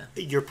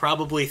 you're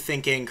probably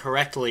thinking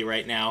correctly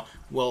right now,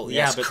 well,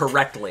 yes, but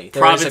correctly.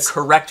 There is a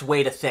correct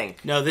way to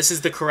think. No, this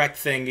is the correct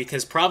thing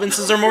because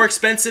provinces are more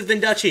expensive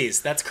than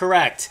duchies. That's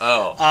correct.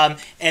 Oh.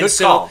 And good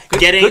so call.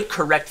 Good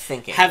correct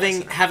thinking.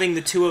 Having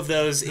the 2 of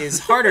those is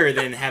harder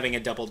than having a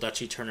double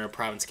duchy turn or a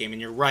province game,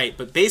 and you're right.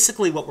 But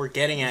basically what we're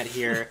getting at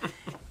here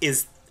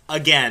is,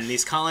 again,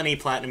 these colony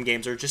platinum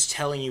games are just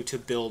telling you to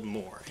build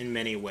more in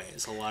many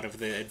ways. A lot of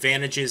the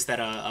advantages that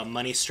a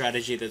money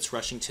strategy that's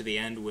rushing to the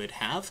end would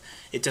have,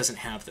 it doesn't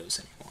have those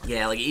anymore.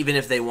 Yeah, like even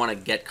if they want to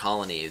get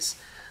colonies,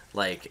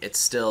 like there's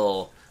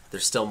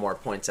still more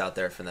points out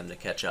there for them to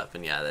catch up.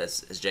 And yeah,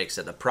 as Jake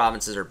said, the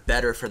provinces are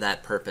better for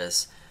that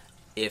purpose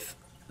if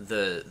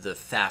the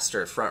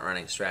faster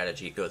front-running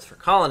strategy goes for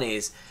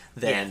colonies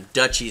than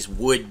duchies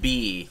would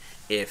be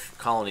if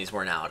colonies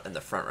weren't out and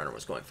the front runner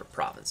was going for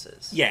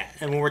provinces. Yeah,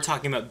 and when we're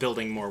talking about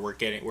building more, we're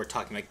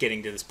talking about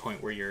getting to this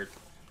point where you're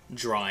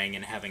drawing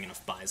and having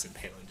enough buys and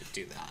payload to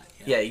do that.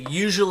 Yeah,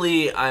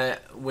 usually I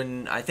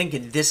think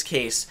in this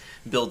case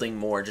building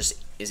more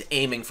just is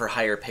aiming for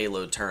higher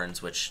payload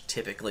turns, which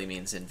typically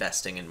means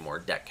investing in more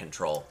deck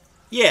control.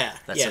 Yeah,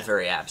 that's a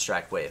very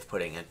abstract way of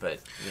putting it, but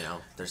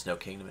there's no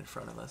kingdom in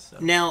front of us, so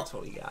now, that's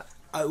what we got.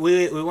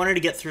 We wanted to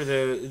get through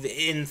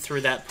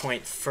through that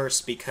point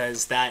first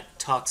because that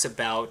talks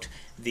about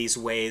these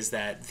ways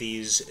that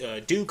these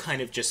do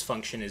kind of just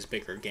function as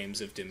bigger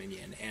games of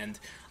Dominion, and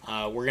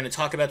we're going to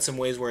talk about some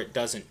ways where it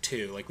doesn't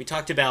too. Like we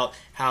talked about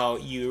how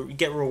you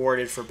get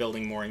rewarded for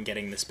building more and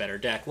getting this better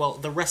deck. Well,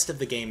 the rest of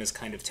the game is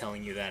kind of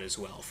telling you that as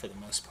well for the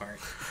most part.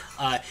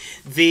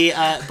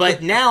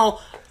 But now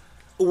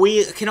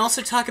we can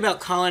also talk about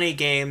colony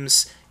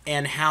games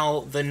and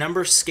how the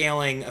number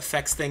scaling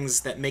affects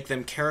things that make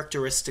them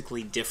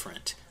characteristically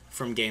different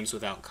from games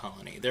without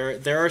colony.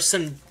 There are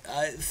some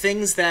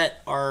things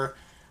that are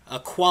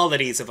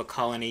qualities of a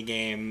colony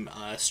game,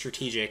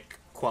 strategic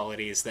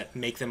qualities that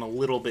make them a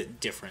little bit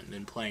different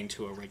than playing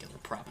to a regular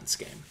province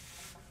game.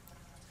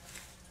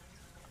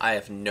 I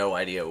have no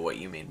idea what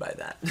you mean by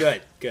that.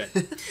 Good.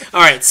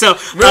 All right, so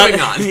moving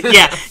on.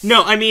 Yeah,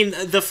 no, I mean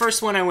the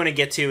first one I want to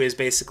get to is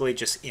basically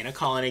just in a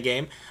colony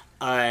game.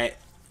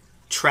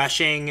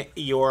 Trashing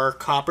your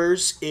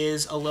coppers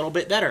is a little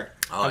bit better.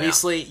 Oh,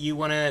 obviously, you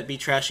want to be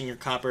trashing your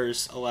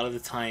coppers a lot of the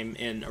time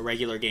in a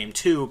regular game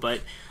too,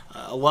 but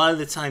a lot of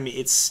the time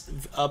it's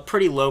a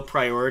pretty low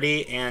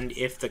priority, and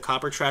if the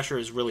copper trasher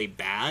is really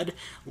bad,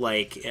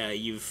 like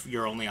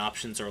your only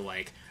options are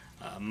like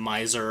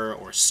miser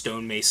or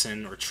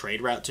stonemason or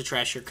trade route to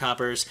trash your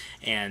coppers,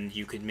 and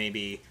you could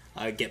maybe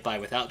get by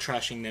without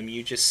trashing them,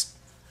 you just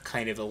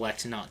kind of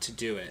elect not to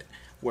do it.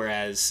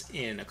 Whereas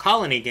in a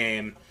colony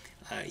game,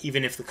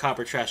 even if the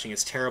copper trashing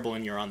is terrible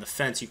and you're on the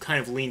fence, you kind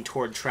of lean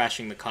toward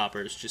trashing the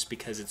coppers just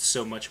because it's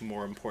so much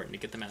more important to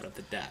get them out of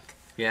the deck.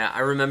 Yeah, I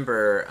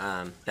remember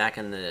back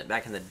in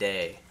the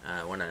day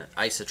when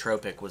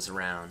Isotropic was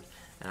around,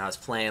 and I was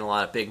playing a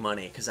lot of big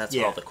money because that's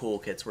what all the cool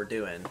kids were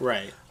doing.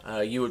 Right.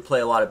 You would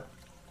play a lot of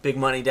big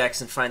money decks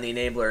and find the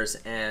enablers,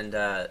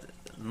 and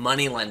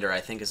Moneylender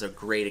I think is a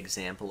great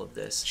example of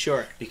this.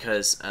 Sure.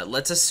 Because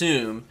let's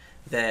assume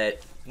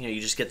that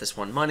you just get this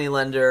one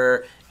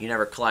Moneylender, you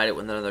never collide it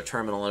with another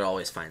terminal, it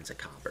always finds a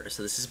copper.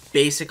 So this is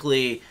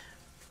basically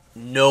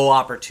no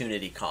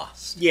opportunity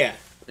cost. Yeah.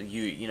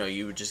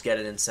 You would just get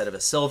it instead of a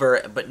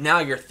silver, but now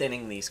you're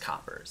thinning these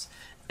coppers.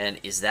 And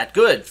is that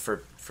good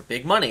for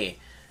big money?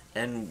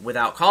 And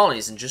without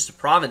colonies and just a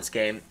province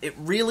game, it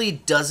really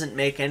doesn't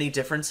make any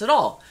difference at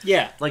all.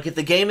 Yeah. Like, if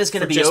the game is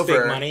going to be just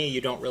over... big money,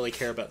 you don't really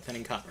care about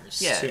thinning coppers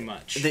too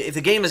much. If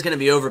the game is going to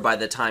be over by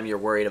the time you're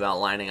worried about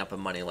lining up a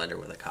moneylender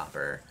with a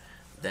copper,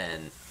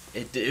 then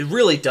it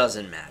really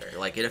doesn't matter.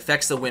 Like, it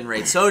affects the win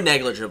rate so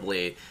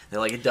negligibly that,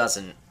 like, it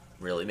doesn't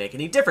really make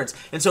any difference.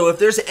 And so if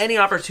there's any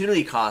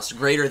opportunity cost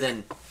greater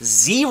than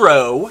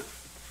 0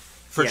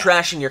 for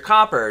trashing your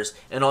coppers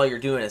and all you're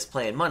doing is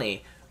playing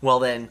money, well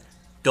then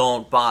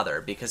don't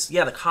bother, because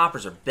the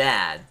coppers are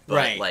bad,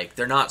 but like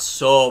they're not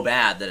so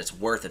bad that it's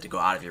worth it to go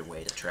out of your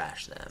way to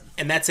trash them.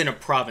 And that's in a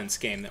province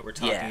game that we're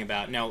talking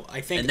about. Now, I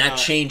think and that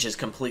changes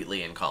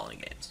completely in colony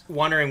games.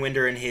 Wandering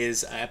Winder, in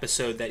his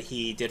episode that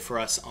he did for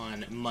us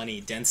on money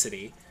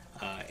density,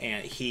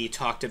 and he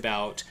talked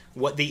about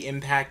what the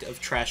impact of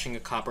trashing a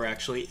copper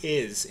actually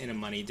is in a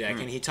money deck,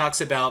 and he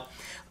talks about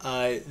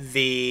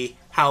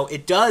how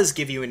it does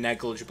give you a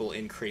negligible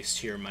increase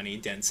to your money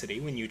density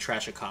when you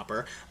trash a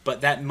copper,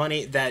 but that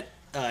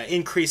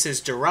increase is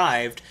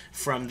derived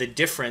from the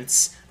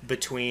difference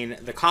between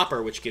the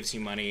copper, which gives you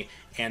money,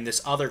 and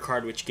this other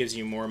card, which gives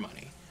you more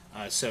money.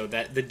 So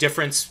that the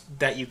difference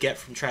that you get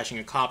from trashing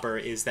a copper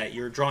is that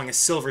you're drawing a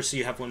silver, so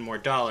you have one more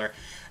dollar.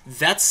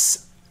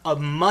 That's a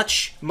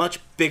much, much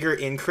bigger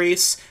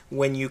increase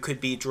when you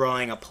could be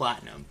drawing a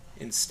platinum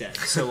instead.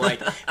 So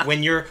like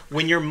when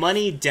your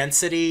money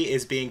density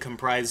is being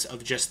comprised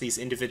of just these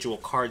individual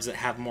cards that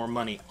have more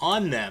money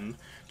on them,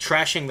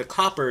 trashing the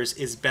coppers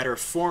is better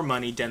for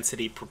money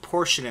density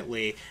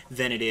proportionately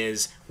than it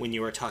is when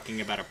you are talking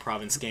about a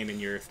province game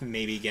and you're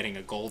maybe getting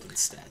a gold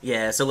instead.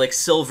 Yeah, so like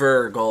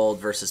silver,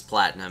 gold versus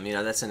platinum,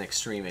 that's an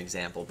extreme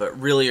example, but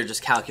really you're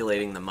just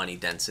calculating the money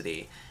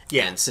density.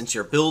 Yeah. And since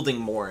you're building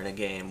more in a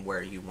game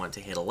where you want to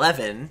hit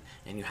 11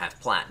 and you have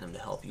platinum to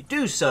help you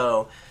do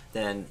so,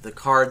 then the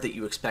card that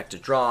you expect to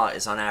draw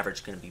is on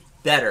average going to be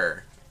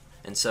better.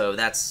 And so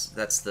that's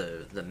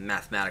the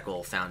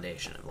mathematical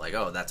foundation of like,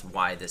 that's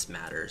why this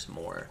matters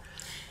more.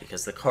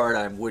 Because the card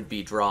I would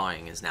be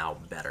drawing is now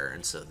better,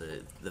 and so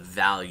the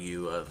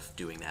value of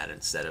doing that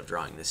instead of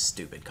drawing this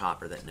stupid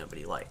copper that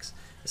nobody likes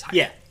is higher.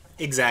 Yeah.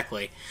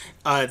 Exactly.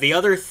 The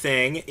other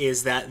thing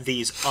is that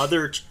these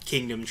other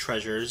kingdom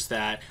treasures,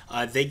 that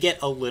they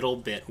get a little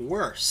bit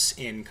worse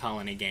in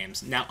colony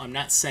games. Now, I'm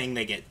not saying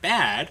they get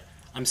bad.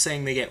 I'm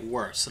saying they get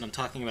worse. And I'm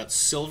talking about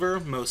silver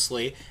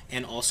mostly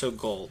and also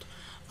gold.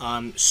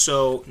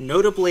 So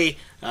notably,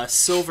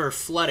 silver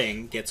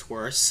flooding gets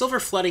worse.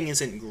 Silver flooding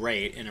isn't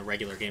great in a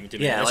regular game of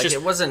Dominion. Yeah,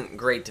 it wasn't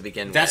great to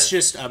begin with. That's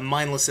just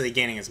mindlessly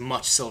gaining as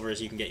much silver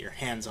as you can get your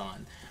hands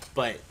on.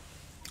 But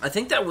I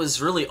think that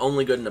was really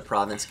only good in a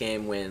province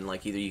game when,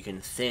 like, either you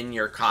can thin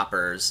your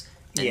coppers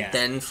and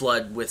then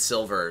flood with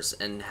silvers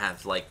and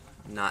have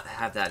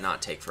that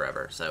not take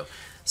forever. So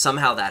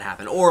somehow that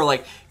happened. Or,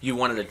 like, you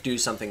wanted to do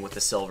something with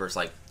the silvers,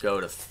 like go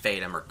to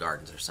Fatum or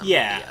Gardens or something.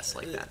 BS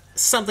like that.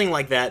 Something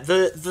like that.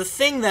 The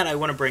thing that I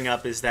want to bring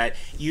up is that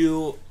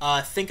you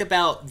think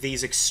about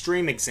these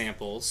extreme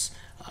examples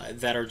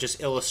that are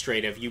just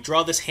illustrative. You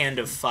draw this hand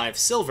of 5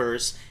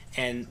 silvers,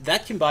 and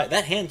that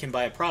hand can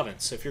buy a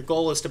province. So if your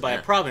goal is to buy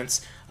a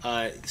province,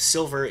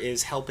 silver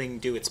is helping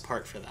do its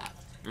part for that.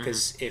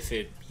 Because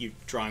you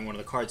drawing one of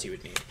the cards you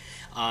would need.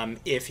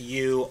 If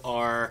you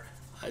are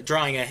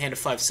drawing a hand of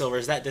 5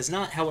 silvers, that does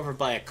not, however,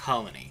 buy a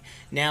colony.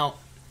 Now,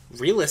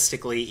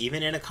 realistically,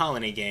 even in a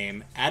colony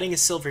game, adding a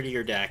silver to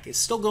your deck is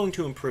still going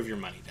to improve your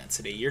money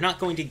density. You're not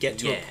going to get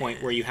to a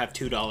point where you have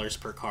 $2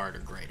 per card or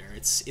greater.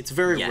 It's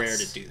very rare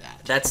to do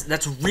that.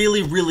 That's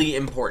really, really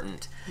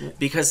important,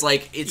 because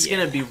like it's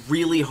going to be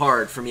really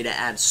hard for me to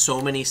add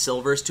so many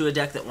silvers to a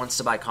deck that wants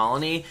to buy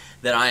colony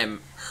that I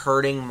am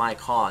hurting my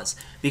cause.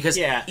 Because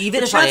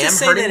even if I am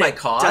hurting my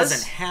cause,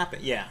 doesn't happen.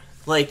 Yeah.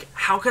 Like,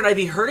 how could I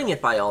be hurting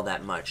it by all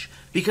that much?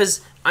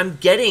 Because I'm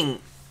getting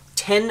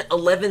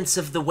 10/11ths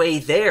of the way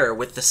there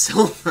with the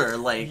silver.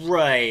 Like,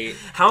 right.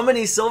 How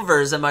many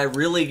silvers am I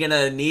really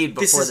gonna need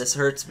before this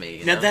hurts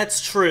me? Now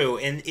that's true,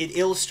 and it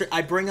illustrates.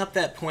 I bring up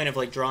that point of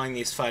like drawing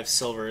these 5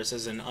 silvers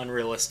as an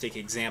unrealistic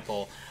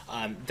example.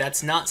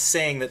 That's not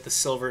saying that the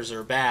silvers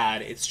are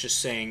bad. It's just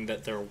saying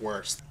that they're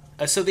worse.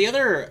 So the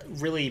other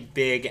really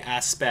big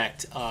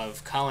aspect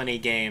of colony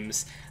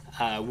games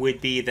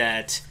would be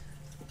that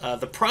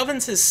the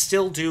provinces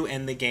still do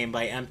end the game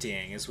by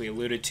emptying, as we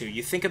alluded to.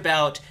 You think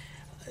about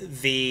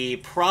the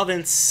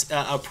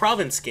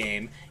province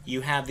game,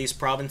 you have these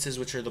provinces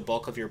which are the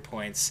bulk of your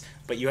points,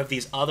 but you have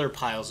these other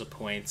piles of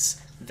points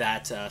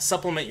that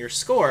supplement your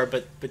score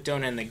but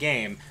don't end the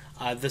game.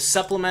 The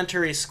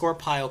supplementary score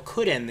pile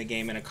could end the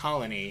game in a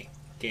colony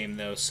game,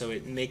 though, so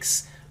it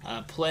makes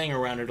playing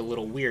around it a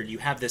little weird. You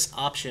have this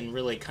option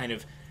really kind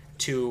of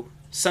to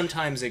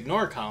sometimes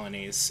ignore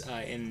colonies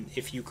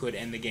if you could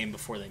end the game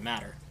before they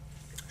matter.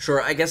 Sure,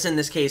 I guess in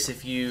this case,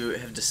 if you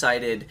have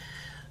decided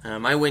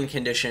my win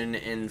condition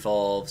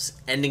involves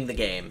ending the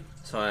game,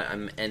 so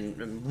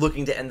I'm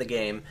looking to end the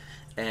game,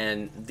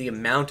 and the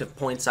amount of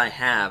points I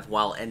have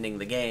while ending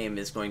the game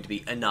is going to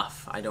be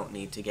enough. I don't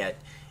need to get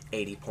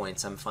 80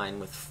 points. I'm fine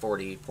with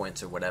 40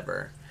 points or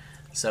whatever.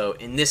 So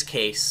in this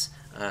case,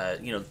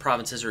 the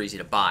provinces are easy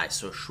to buy,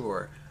 so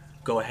sure,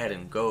 go ahead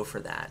and go for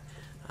that.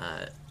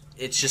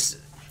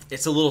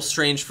 It's a little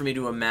strange for me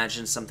to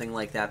imagine something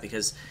like that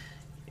because,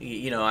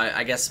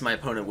 I guess my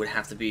opponent would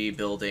have to be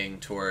building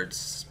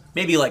towards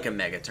maybe like a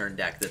Mega Turn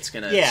deck that's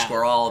going to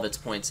score all of its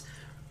points.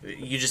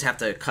 You just have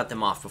to cut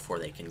them off before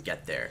they can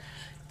get there.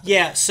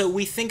 Yeah, so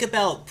we think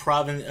about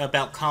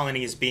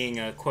colonies being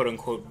a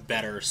quote-unquote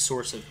better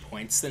source of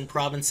points than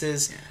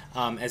provinces,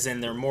 as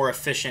in they're more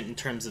efficient in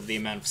terms of the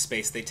amount of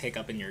space they take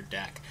up in your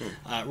deck.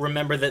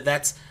 Remember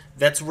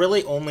that's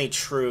really only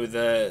true.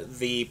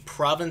 The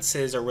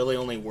provinces are really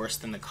only worse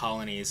than the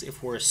colonies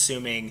if we're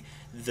assuming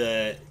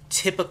the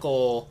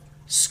typical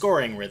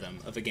scoring rhythm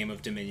of a game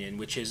of Dominion,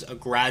 which is a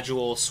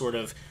gradual sort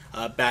of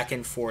back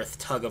and forth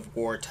tug of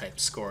war type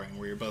scoring,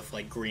 where you're both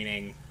like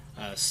greening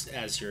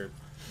as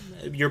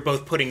you're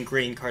both putting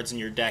green cards in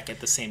your deck at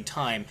the same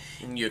time.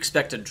 And you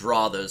expect to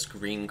draw those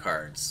green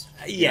cards.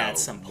 At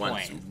some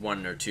point.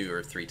 One or two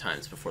or three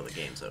times before the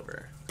game's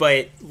over.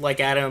 But like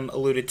Adam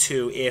alluded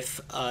to, if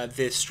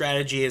the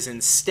strategy is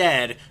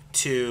instead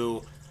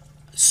to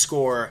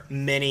score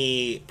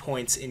many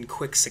points in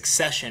quick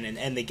succession and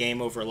end the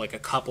game over like a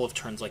couple of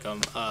turns, like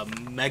a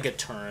mega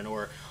turn,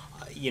 or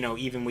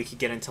even we could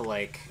get into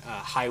like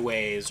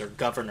highways, or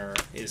governor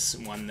is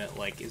one that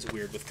like is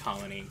weird with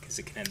colony because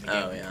it can end the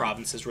game with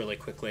provinces really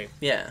quickly.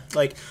 Yeah,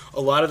 like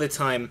a lot of the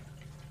time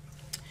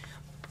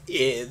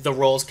the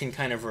roles can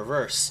kind of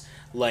reverse.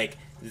 Like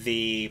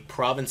the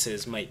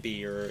provinces might be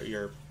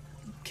your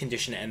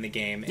condition to end the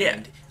game,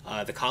 and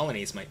the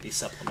colonies might be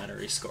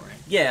supplementary scoring.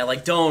 Yeah,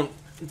 like don't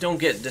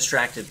get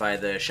distracted by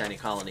the shiny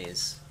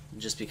colonies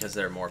just because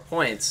there are more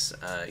points.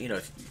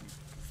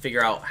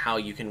 Figure out how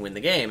you can win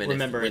the game, and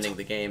remember, if winning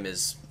the game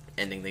is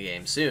ending the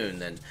game soon,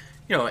 then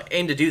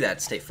aim to do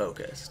that. Stay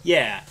focused.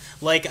 Yeah,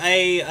 like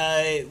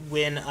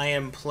when I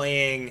am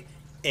playing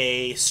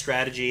a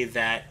strategy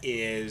that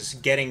is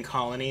getting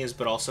colonies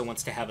but also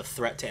wants to have a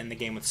threat to end the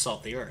game with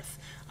Salt the Earth,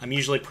 I'm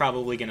usually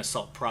probably going to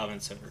salt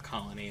province over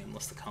colony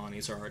unless the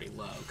colonies are already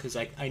low, because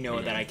I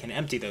know that I can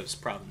empty those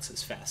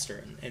provinces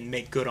faster and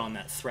make good on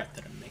that threat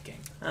that I'm making.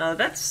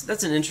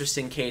 That's an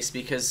interesting case,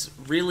 because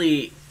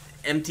really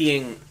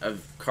emptying a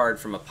card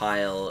from a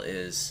pile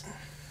is,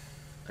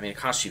 it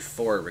costs you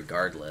 4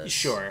 regardless.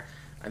 Sure.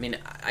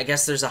 I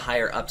guess there's a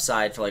higher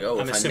upside for like,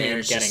 if I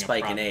manage to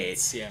spike an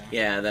 8,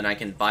 then I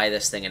can buy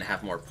this thing and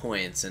have more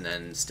points and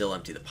then still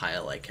empty the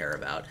pile I care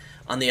about.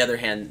 On the other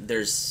hand,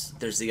 there's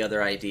the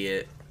other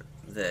idea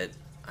that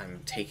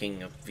I'm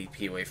taking a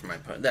VP away from my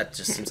opponent. That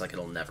just seems like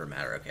it'll never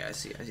matter. Okay, I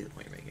see the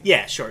point you're making.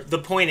 Yeah, sure. The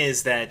point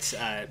is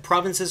that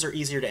provinces are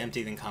easier to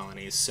empty than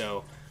colonies,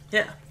 so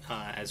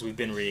as we've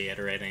been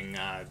reiterating,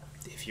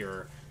 if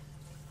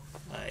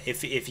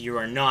you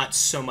are not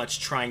so much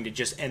trying to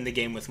just end the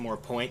game with more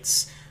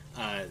points,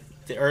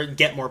 or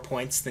get more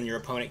points than your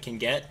opponent can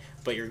get,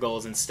 but your goal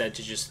is instead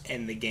to just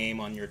end the game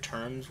on your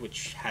terms,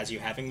 which has you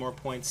having more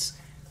points,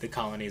 the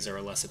colonies are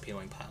a less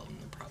appealing pile than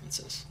the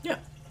provinces. Yeah.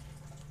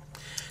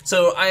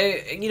 So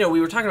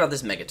we were talking about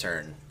this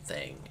Megaturn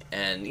thing,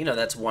 and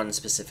that's one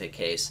specific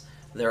case.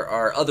 There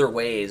are other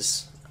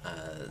ways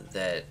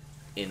that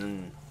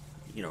in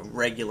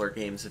regular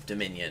games of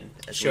Dominion,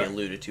 as we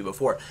alluded to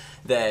before,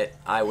 that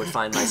I would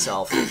find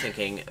myself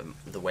thinking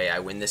the way I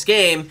win this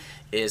game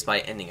is by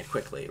ending it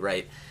quickly,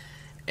 right?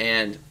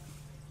 And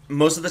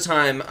most of the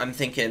time I'm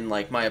thinking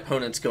like my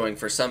opponent's going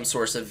for some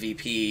source of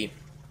VP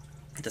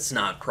that's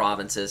not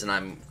provinces, and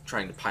I'm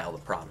trying to pile the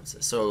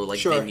provinces. So like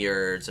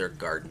vineyards or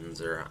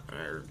gardens, or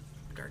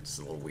gardens is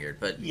a little weird,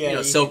 but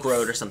Silk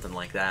Road or something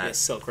like that. Yeah,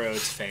 Silk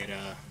Roads,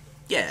 Feta,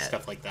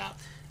 stuff like that.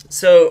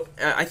 So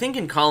I think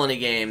in colony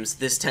games,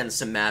 this tends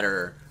to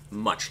matter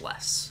much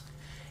less.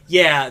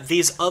 Yeah,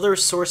 these other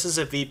sources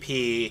of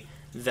VP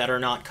that are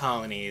not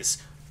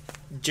colonies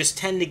just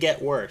tend to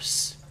get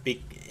worse.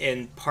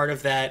 And part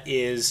of that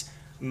is,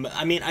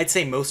 I'd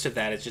say most of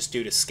that is just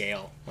due to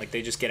scale. Like,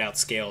 they just get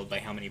outscaled by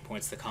how many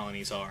points the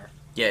colonies are.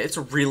 Yeah, it's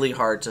really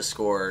hard to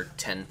score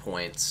 10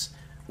 points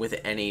with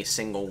any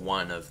single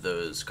one of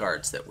those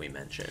cards that we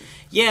mentioned.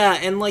 Yeah,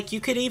 and like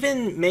you could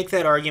even make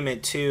that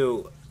argument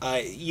too.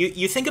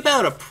 You think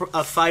about a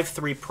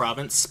 5-3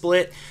 province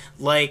split,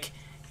 like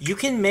you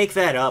can make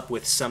that up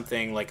with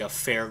something like a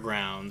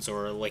fairgrounds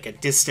or like a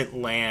distant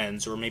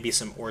lands or maybe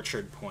some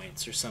orchard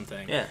points or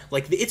something. Yeah.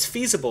 Like it's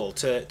feasible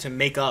to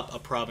make up a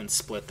province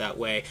split that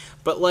way.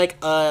 But like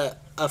a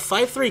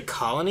 5-3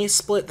 colony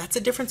split, that's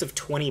a difference of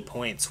 20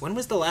 points. When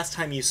was the last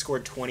time you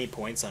scored 20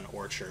 points on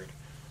orchard?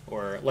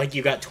 Or like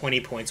you got 20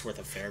 points worth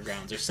of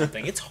fairgrounds or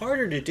something. It's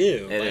harder to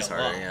do. It is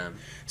harder, yeah.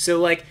 So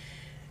like,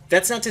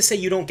 that's not to say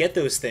you don't get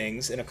those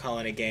things in a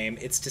colony game.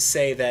 It's to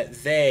say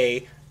that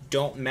they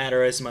don't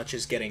matter as much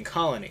as getting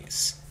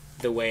colonies,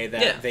 the way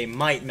that they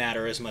might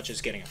matter as much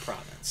as getting a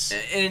province.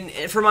 And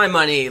for my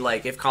money,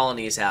 like if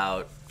colony's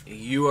out,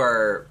 you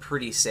are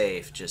pretty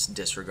safe just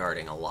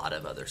disregarding a lot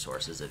of other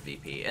sources of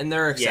VP. And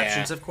there are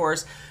exceptions, of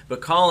course,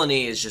 but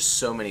Colony is just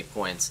so many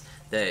points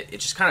that it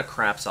just kind of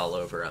craps all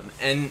over them.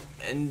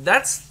 And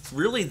that's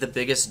really the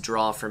biggest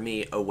draw for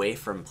me away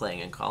from playing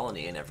in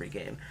Colony in every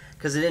game,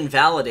 because it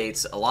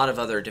invalidates a lot of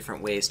other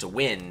different ways to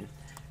win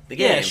the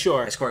game. Yeah,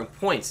 sure. By scoring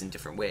points in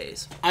different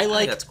ways. I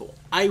think that's cool.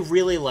 I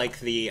really like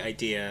the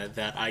idea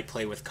that I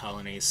play with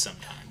colonies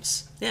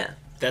sometimes. Yeah.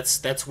 That's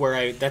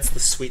the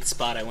sweet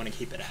spot I want to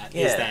keep it at.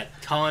 Yeah. Is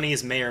that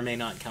colonies may or may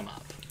not come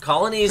up.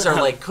 Colonies are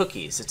like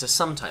cookies. It's a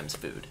sometimes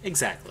food.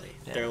 Exactly.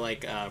 Yeah. They're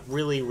like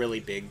really, really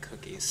big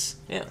cookies.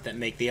 Yeah. That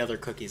make the other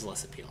cookies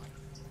less appealing.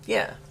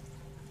 Yeah.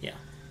 Yeah.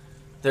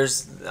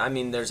 There's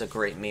a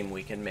great meme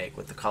we can make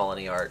with the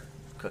colony art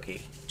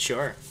cookie.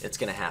 Sure. It's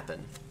gonna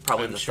happen.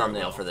 Probably I'm the sure it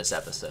thumbnail will. for this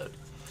episode.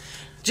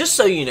 Just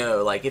so you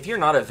know, like, if you're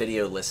not a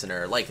video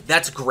listener, like,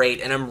 that's great,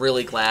 and I'm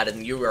really glad,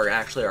 and you are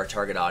actually our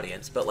target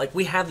audience. But, like,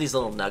 we have these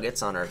little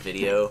nuggets on our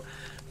video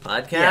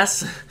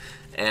podcasts,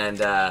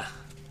 and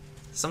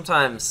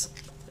sometimes,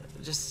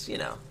 just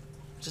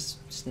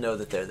know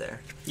that they're there.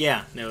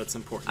 Yeah. No, it's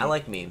important. I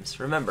like memes.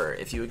 Remember,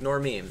 if you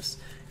ignore memes,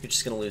 you're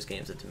just gonna lose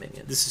games at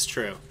Dominion. This is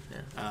true.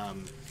 Yeah.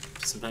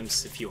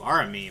 Sometimes if you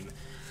are a meme,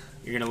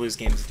 you're gonna lose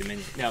games at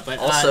Dominion. No, but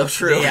Also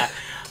true. Yeah.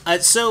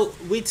 So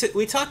we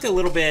talked a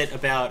little bit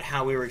about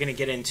how we were gonna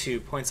get into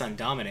points on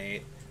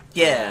Dominate.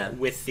 Yeah.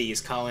 With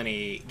these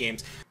colony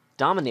games.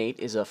 Dominate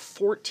is a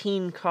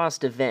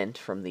 14-cost event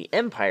from the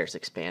Empire's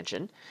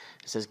expansion.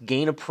 It says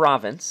gain a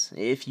province.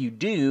 If you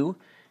do,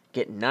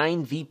 get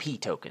 9 VP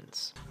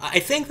tokens. I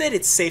think that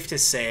it's safe to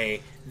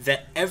say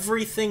that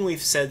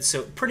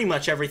pretty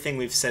much everything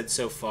we've said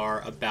so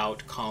far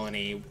about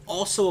Colony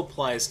also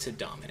applies to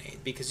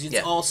Dominate, because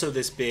it's also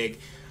this big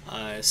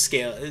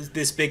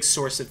this big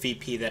source of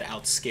VP that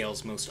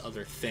outscales most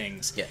other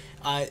things. Yeah.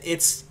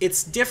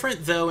 It's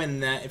different though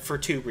for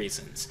two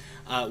reasons.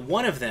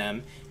 One of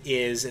them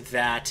is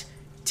that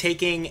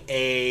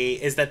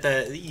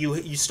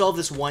you still have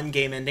this one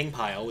game ending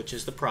pile, which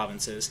is the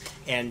provinces,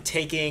 and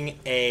taking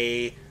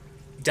a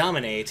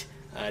Dominate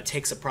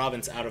takes a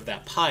province out of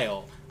that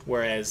pile,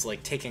 whereas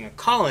like taking a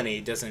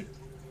colony doesn't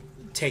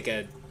take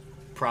a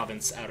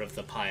province out of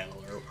the pile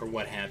or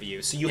what have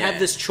you. So you have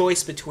this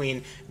choice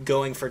between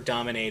going for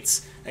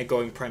dominates and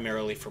going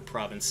primarily for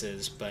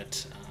provinces,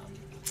 but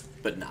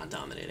not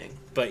dominating.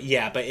 But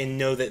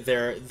know that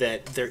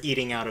they're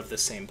eating out of the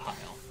same pile.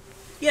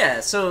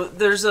 Yeah, so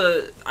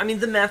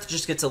the math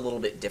just gets a little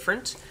bit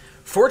different.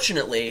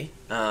 Fortunately,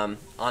 on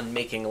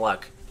Making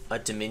Luck, a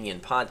Dominion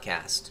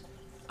podcast,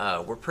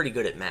 we're pretty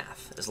good at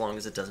math, as long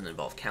as it doesn't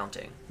involve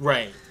counting.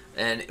 Right.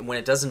 And when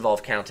it does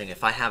involve counting,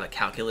 if I have a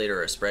calculator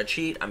or a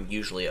spreadsheet, I'm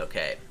usually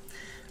okay.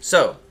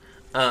 So,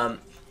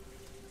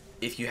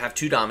 if you have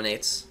 2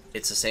 dominates,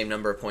 it's the same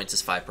number of points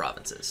as 5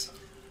 provinces.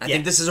 I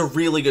think this is a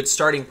really good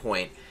starting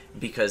point,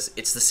 because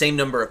it's the same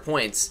number of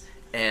points,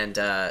 and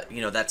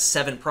that's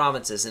 7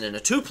 provinces, and in a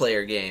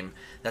 2-player game,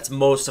 that's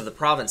most of the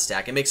province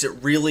stack. It makes it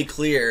really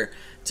clear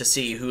to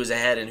see who is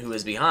ahead and who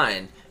is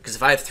behind, because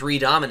if I have 3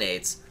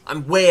 dominates,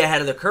 I'm way ahead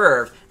of the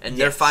curve, and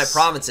they're 5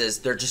 provinces,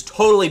 they're just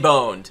totally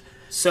boned.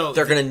 So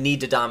they're going to need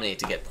to dominate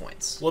to get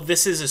points. Well,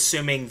 this is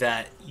assuming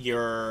that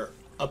your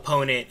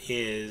opponent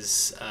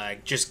is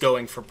just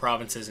going for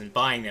provinces and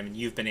buying them, and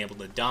you've been able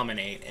to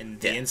dominate.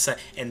 And the insight,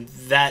 and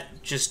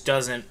that just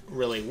doesn't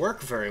really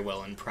work very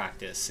well in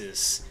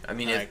practice.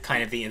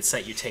 Kind of the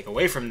insight you take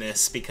away from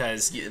this,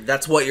 because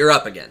that's what you're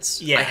up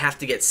against. Yeah. I have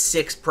to get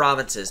 6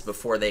 provinces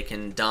before they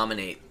can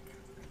dominate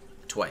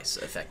twice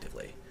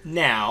effectively.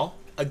 Now,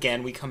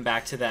 again, we come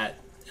back to that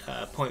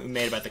point we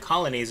made about the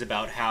colonies,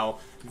 about how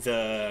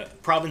the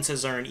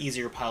provinces are an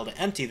easier pile to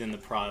empty than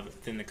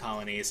the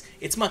colonies.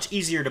 It's much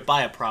easier to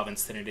buy a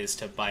province than it is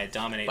to buy a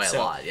dominate. By a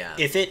lot, yeah.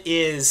 If it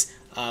is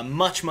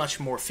much, much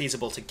more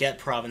feasible to get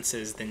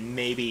provinces, then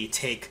maybe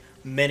take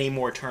many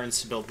more turns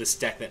to build this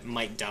deck that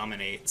might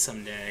dominate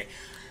someday.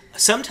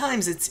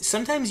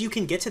 Sometimes you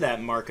can get to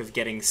that mark of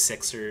getting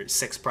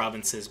 6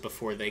 provinces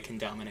before they can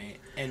dominate,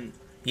 and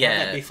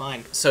that'd be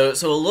fine. So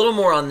a little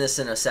more on this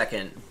in a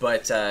second,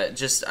 but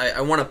I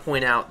want to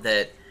point out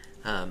that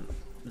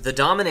the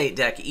Dominate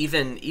deck,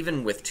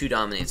 even with 2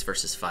 Dominates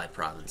versus 5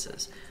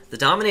 provinces, the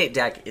Dominate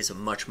deck is a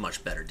much,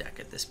 much better deck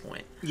at this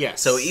point. Yes.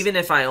 So even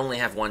if I only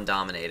have 1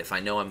 Dominate, if I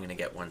know I'm going to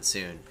get one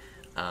soon,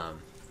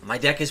 my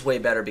deck is way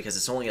better because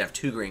it's only going to have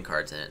 2 green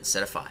cards in it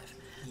instead of 5.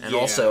 And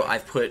also,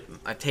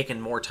 I've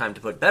taken more time to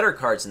put better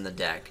cards in the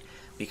deck,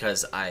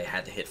 because I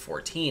had to hit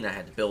 14, I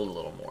had to build a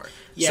little more.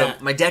 Yeah.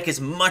 So my deck is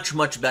much,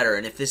 much better,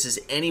 and if this is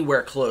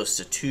anywhere close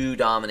to 2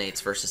 Dominates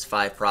versus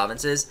 5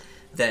 provinces,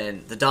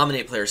 then the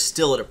Dominate player is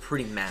still at a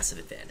pretty massive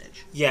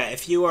advantage. Yeah,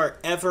 if you are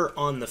ever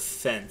on the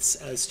fence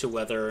as to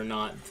whether or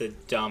not the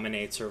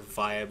Dominates are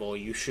viable,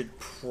 you should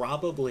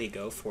probably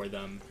go for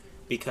them,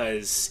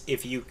 because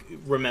if you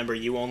remember,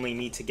 you only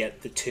need to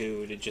get the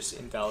 2 to just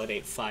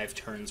invalidate 5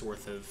 turns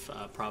worth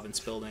of province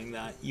building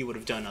that you would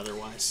have done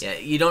otherwise. Yeah,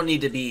 you don't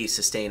need to be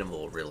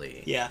sustainable,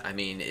 really. Yeah. I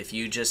mean, if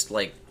you just,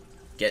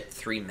 get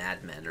 3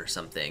 madmen or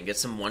something. Get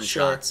some one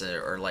Sure. shots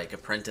or like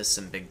apprentice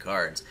some big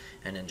cards,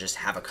 and then just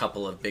have a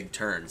couple of big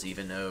turns,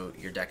 even though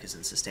your deck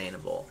isn't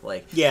sustainable.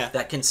 Like Yeah.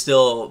 that can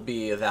still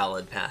be a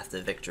valid path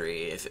to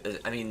victory.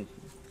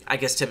 I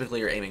guess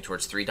typically you're aiming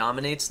towards 3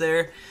 dominates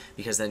there,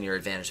 because then your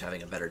advantage of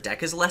having a better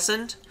deck is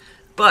lessened.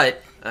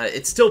 But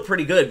it's still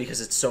pretty good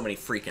because it's so many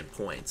freaking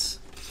points.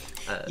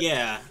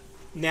 Yeah.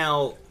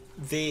 Now,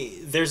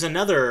 there's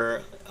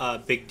another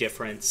big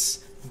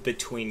difference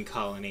between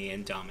Colony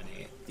and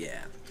Dominate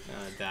Yeah.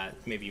 that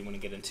maybe you want to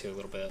get into a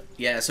little bit.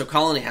 Yeah, so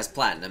Colony has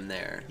Platinum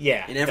there.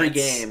 Yeah, In every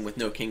that's- game with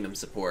no Kingdom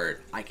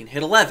support, I can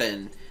hit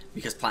 11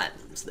 because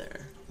Platinum's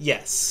there.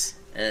 Yes.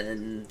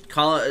 And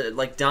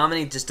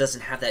Dominate just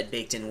doesn't have that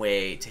baked-in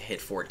way to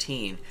hit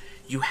 14.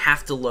 You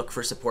have to look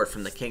for support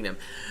from the Kingdom.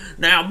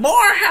 Now,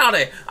 boy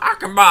howdy, I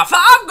can buy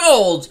 5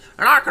 golds,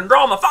 and I can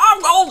draw my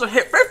 5 golds and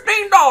hit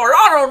 $15.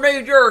 I don't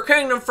need your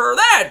Kingdom for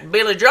that,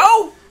 Billy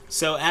Joe.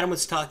 So Adam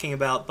was talking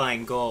about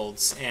buying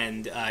golds,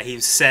 and he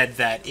said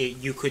that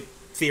you could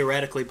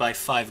theoretically buy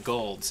 5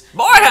 golds.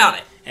 Boy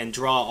howdy. And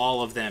draw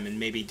all of them and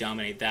maybe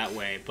dominate that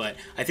way. But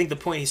I think the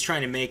point he's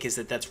trying to make is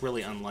that that's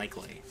really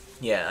unlikely.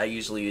 Yeah, I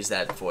usually use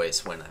that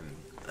voice when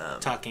I'm...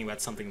 Talking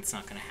about something that's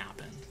not going to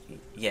happen.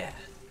 Yeah.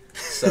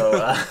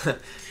 So,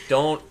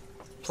 don't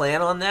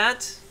plan on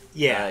that.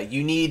 Yeah.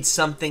 You need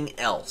something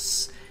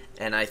else.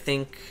 And I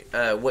think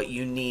what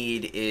you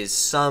need is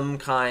some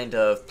kind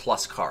of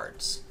plus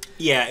cards.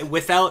 Yeah,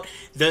 without...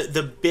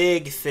 The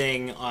big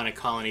thing on a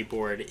Colony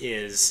board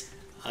is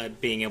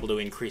being able to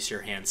increase your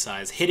hand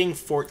size. Hitting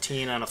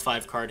 14 on a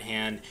 5-card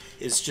hand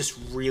is just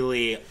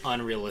really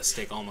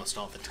unrealistic almost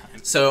all the time.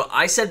 So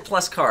I said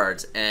plus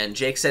cards, and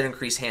Jake said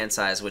increase hand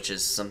size, which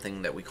is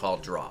something that we call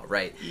draw,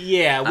 right?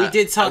 Yeah, we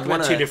did talk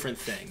about 2 different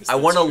things. I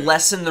want to That's true.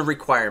 lessen the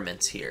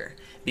requirements here,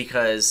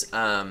 because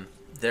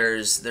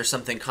there's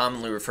something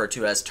commonly referred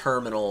to as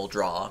terminal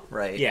draw,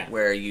 right? Yeah.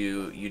 Where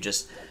you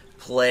just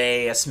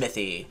play a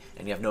smithy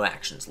and you have no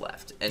actions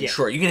left. And Yeah.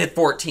 sure, you can hit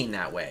 14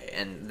 that way,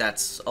 and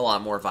that's a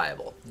lot more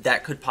viable.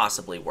 That could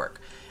possibly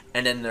work.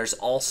 And then there's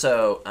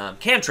also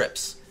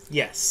cantrips,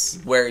 Yes.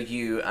 where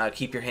you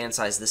keep your hand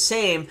size the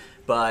same,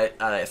 but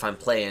if I'm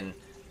playing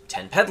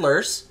 10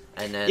 peddlers,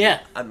 and then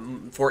Yeah.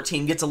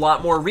 14 gets a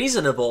lot more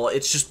reasonable,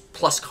 it's just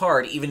plus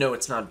card, even though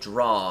it's not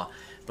draw,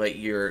 but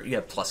you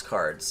have plus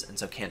cards, and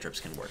so cantrips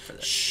can work for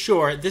this.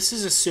 Sure, this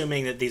is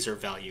assuming that these are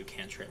value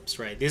cantrips,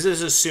 right? This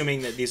is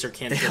assuming that these are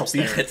cantrips help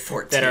you hit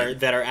 14.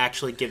 that are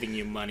actually giving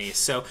you money.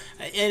 So,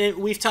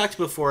 we've talked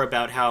before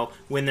about how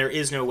when there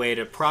is no way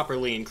to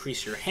properly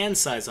increase your hand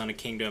size on a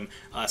kingdom,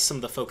 some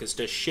of the focus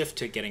does shift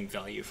to getting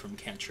value from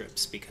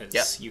cantrips, because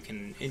Yep. you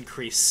can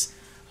increase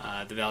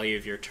the value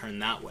of your turn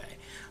that way.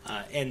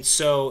 And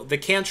so the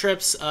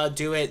cantrips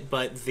do it,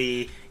 but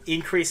the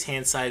increased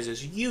hand size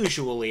is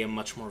usually a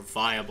much more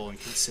viable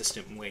and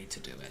consistent way to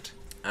do it.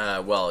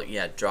 Well,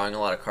 yeah, drawing a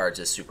lot of cards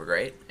is super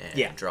great, and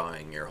Yeah.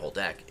 drawing your whole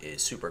deck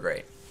is super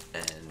great.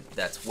 And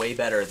that's way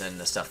better than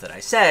the stuff that I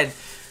said.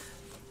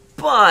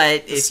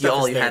 But if stuff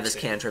all is you there have is too.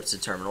 cantrips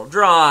and terminal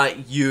draw,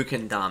 you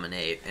can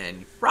dominate,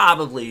 and you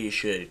probably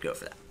should go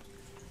for that.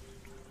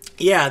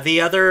 Yeah, the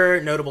other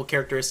notable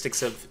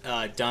characteristics of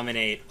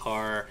Dominate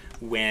are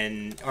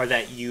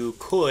that you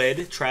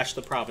could trash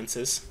the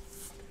provinces.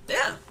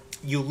 Yeah.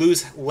 You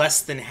lose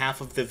less than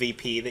half of the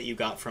VP that you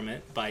got from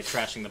it by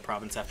trashing the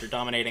province after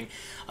dominating,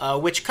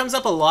 which comes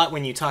up a lot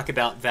when you talk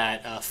about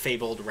that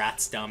fabled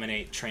Rats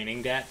Dominate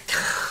training deck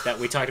that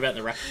we talked about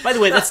in the By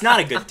the way, that's not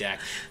a good deck,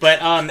 but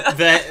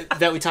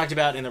that we talked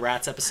about in the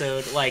Rats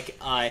episode.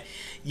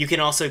 You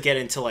can also get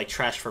into like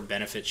trash for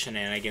benefit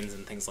shenanigans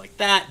and things like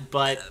that,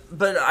 but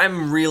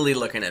I'm really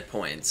looking at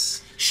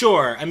points.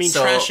 sure. I mean,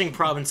 So- trashing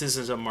provinces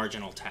is a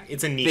marginal tactic.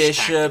 It's a niche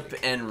Bishop tactic.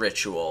 and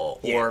Ritual,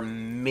 Yeah. or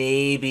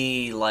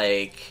maybe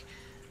like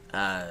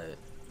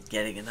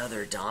getting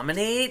another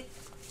Dominate.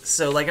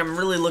 So I'm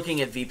really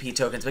looking at VP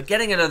tokens, but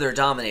getting another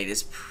Dominate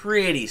is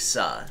pretty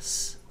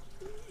sus.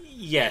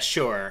 Yeah,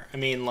 sure. I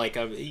mean,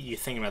 you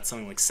think about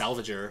something like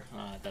Salvager,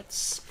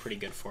 that's pretty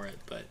good for it,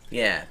 but...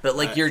 Yeah,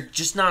 but you're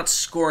just not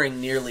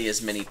scoring nearly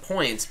as many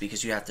points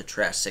because you have to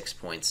trash 6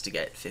 points to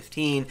get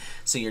 15,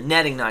 so you're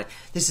netting 9.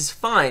 This is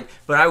fine,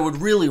 but I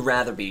would really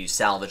rather be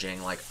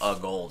salvaging a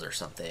gold or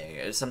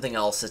something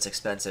else that's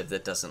expensive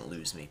that doesn't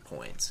lose me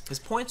points, because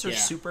points are Yeah.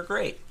 super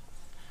great.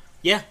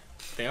 Yeah,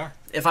 they are.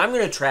 If I'm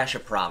going to trash a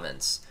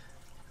province,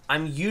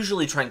 I'm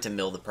usually trying to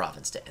mill the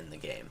province to end the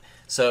game.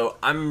 So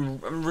I'm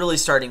really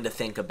starting to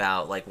think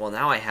about,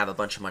 now I have a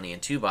bunch of money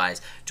in 2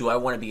 buys. Do I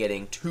want to be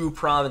getting 2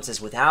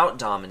 provinces without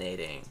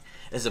dominating,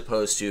 as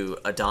opposed to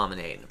a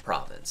dominate in a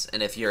province?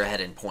 And if you're ahead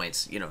in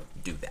points,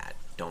 do that.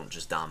 Don't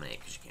just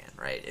dominate because you can,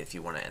 right? If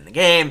you want to end the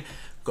game,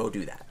 go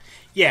do that.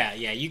 Yeah,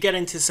 you get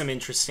into some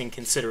interesting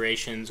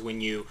considerations when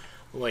you,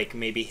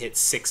 maybe hit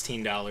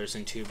 $16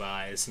 in 2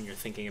 buys, and you're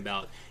thinking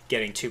about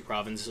getting 2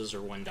 provinces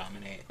or 1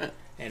 dominate.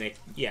 And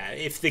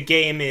if the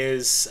game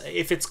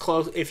if it's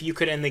close, if you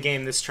could end the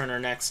game this turn or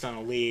next on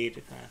a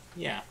lead,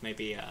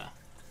 maybe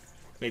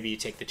you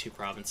take the 2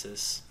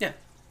 provinces. Yeah.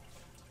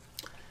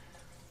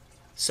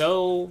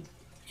 So,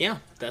 Yeah,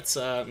 that's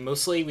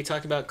mostly we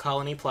talked about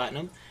Colony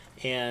Platinum,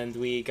 and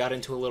we got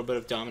into a little bit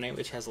of Dominate,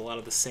 which has a lot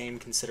of the same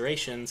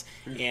considerations.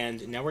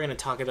 And now we're going to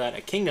talk about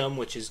a kingdom,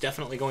 which is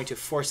definitely going to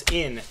force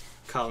in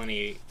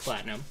Colony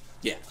Platinum.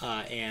 Yeah.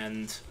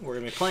 And we're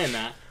going to be playing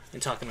that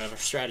and talking about our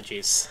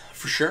strategies.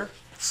 For sure.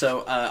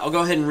 So I'll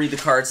go ahead and read the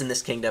cards in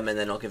this kingdom, and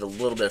then I'll give a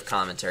little bit of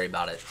commentary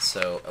about it.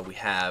 So we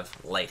have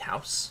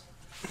Lighthouse,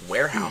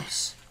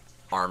 Warehouse,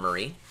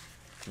 Armory,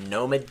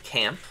 Nomad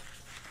Camp,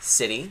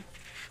 City,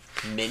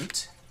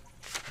 Mint,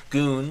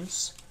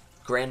 Goons,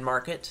 Grand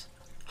Market,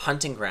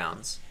 Hunting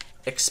Grounds,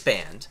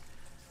 Expand,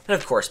 and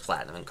of course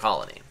Platinum and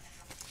Colony.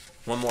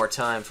 One more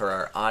time for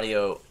our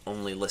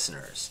audio-only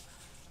listeners.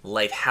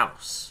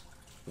 Lighthouse,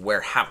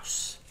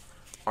 Warehouse,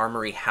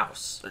 Armory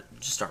House,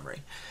 just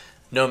Armory,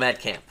 Nomad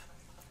Camp,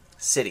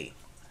 City,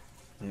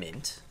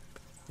 Mint,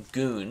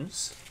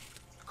 Goons,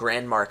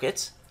 Grand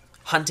Market,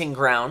 Hunting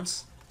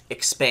Grounds,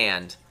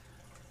 Expand,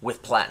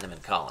 with Platinum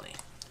and Colony.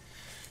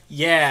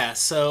 Yeah,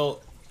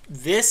 so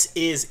this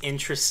is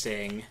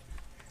interesting.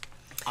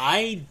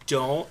 I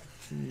don't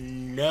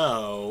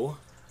know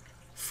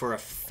for a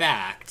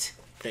fact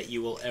that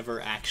you will ever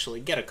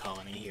actually get a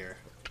colony here.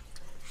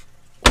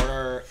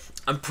 Or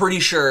I'm pretty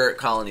sure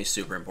Colony's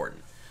super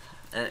important.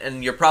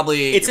 And you're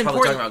probably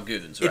talking about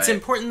Goons, right? It's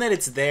important that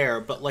it's there,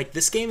 but like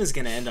this game is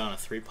going to end on a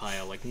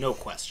 3-pile, like no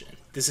question.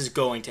 This is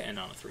going to end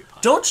on a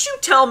 3-pile. Don't you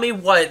tell me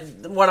what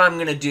I'm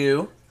going to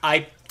do.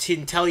 I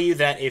can tell you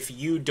that if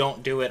you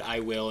don't do it,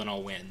 I will, and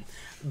I'll win.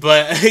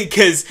 But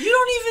because you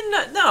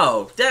don't even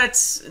know.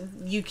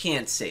 You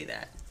can't say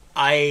that.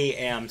 I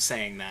am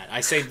saying that.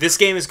 I say this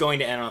game is going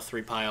to end on a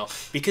 3-pile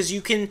because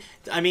you can.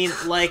 I mean,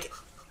 like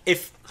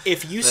if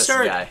you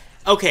start. Guy.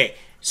 Okay,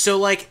 so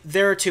like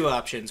there are two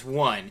options.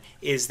 One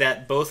is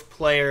that both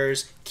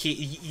players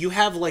you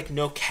have like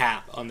no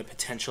cap on the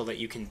potential that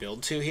you can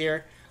build to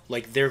here.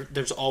 Like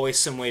there's always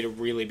some way to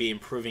really be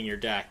improving your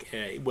deck,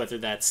 whether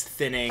that's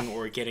thinning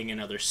or getting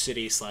another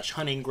city /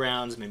 hunting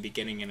grounds, maybe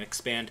getting an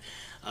expand.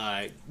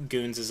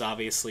 Goons is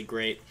obviously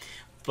great,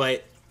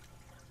 but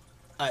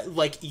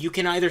like you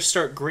can either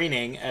start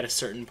greening at a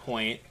certain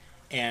point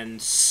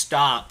and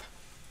stop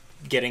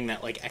getting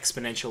that like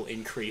exponential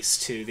increase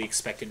to the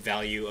expected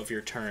value of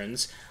your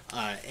turns,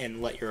 and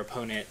let your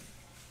opponent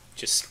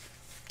just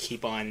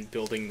keep on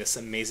building this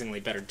amazingly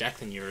better deck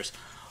than yours,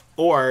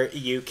 or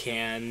you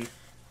can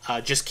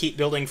just keep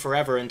building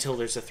forever until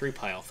there's a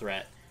 3-pile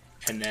threat,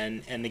 and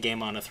then end the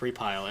game on a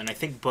 3-pile. And I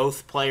think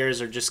both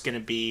players are just going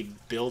to be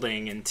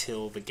building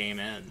until the game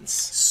ends.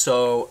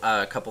 So,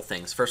 a couple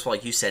things. First of all,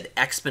 like you said,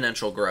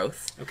 exponential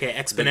growth. Okay,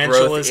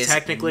 exponential is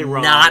technically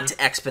wrong. Not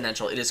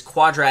exponential. It is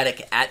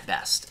quadratic at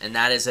best, and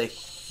that is a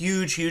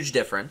huge, huge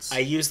difference. I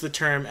use the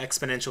term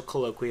exponential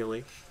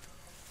colloquially.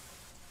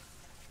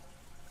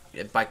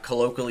 By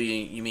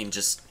colloquially, you mean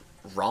just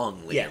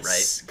wrongly, yes,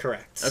 right?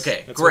 Correct.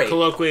 Okay, That's great. What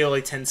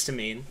colloquially tends to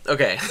mean.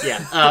 Okay.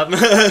 Yeah.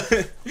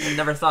 I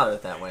never thought of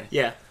it that way.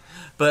 Yeah.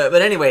 But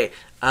anyway,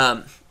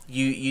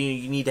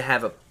 you need to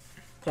have a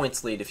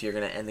points lead if you're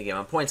going to end the game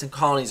on points, and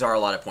colonies are a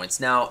lot of points.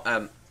 Now,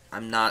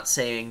 I'm not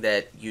saying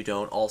that you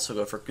don't also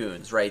go for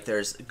Goons, right?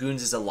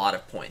 Goons is a lot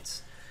of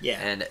points. Yeah.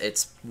 And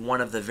it's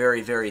one of the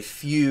very, very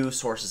few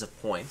sources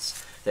of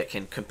points that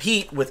can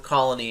compete with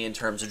Colony in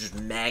terms of just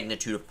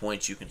magnitude of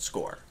points you can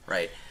score,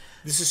 right?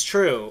 This is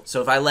true. So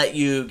if I let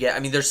you get... I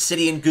mean, there's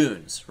City and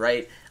Goons,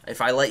 right?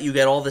 If I let you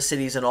get all the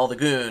cities and all the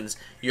Goons,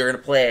 you're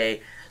going to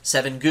play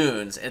 7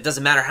 Goons. And it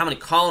doesn't matter how many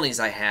colonies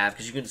I have,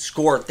 because you can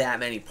score that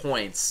many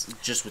points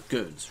just with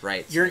Goons,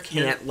 right? So I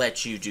can't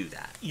let you do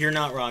that. You're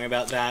not wrong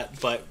about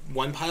that, but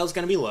one pile's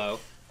going to be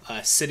low.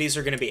 Cities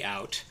are going to be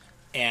out.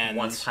 And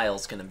one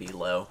pile's going to be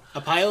low.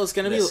 A pile is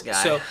going to be This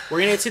guy. So we're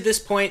going to get to this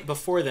point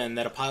before then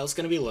that a pile is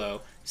going to be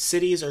low.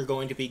 Cities are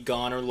going to be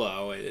gone or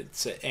low.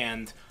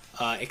 And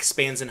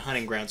expands and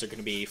hunting grounds are going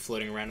to be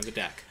floating around in the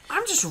deck.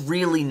 I'm just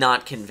really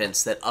not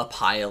convinced that a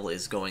pile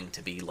is going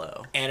to be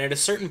low. And at a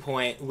certain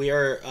point, we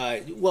are...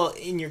 well,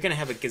 and you're going to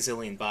have a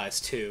gazillion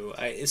buys, too.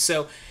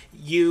 So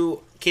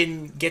you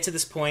can get to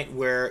this point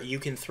where you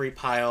can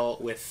 3-pile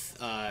with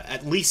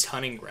at least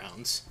hunting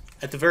grounds.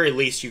 At the very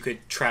least, you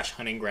could trash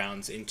hunting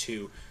grounds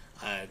into,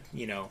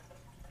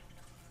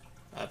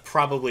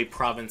 probably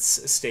province,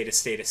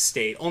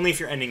 estate, only if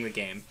you're ending the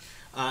game.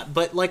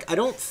 But, I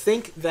don't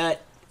think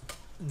that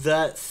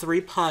the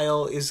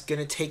 3-pile is going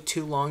to take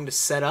too long to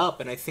set up,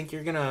 and I think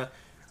you're going to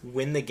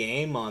win the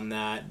game on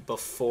that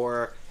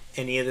before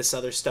any of this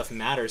other stuff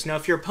matters. Now,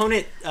 if your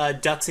opponent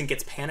ducks and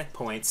gets panic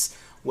points,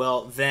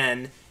 well,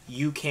 then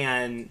you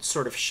can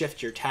sort of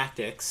shift your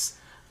tactics,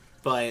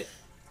 but...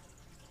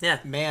 Yeah,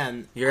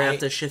 man, you're going to have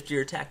to shift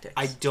your tactics.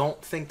 I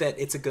don't think that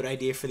it's a good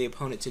idea for the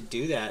opponent to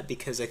do that,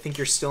 because I think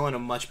you're still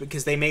in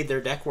because they made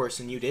their deck worse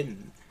and you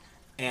didn't.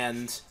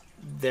 And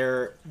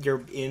you're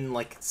in,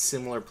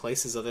 similar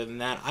places other than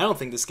that. I don't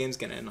think this game's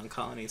going to end on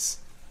colonies.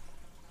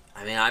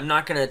 I mean, I'm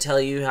not going to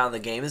tell you how the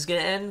game is going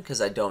to end,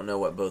 because I don't know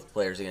what both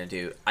players are going to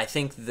do. I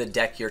think the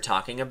deck you're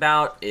talking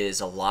about is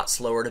a lot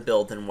slower to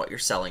build than what you're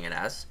selling it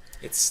as.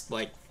 It's,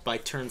 by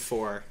turn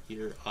 4,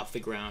 you're off the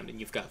ground, and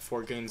you've got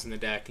 4 goons in the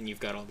deck, and you've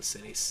got all the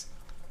cities.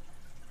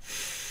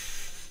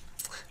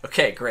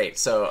 Okay, great.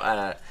 So,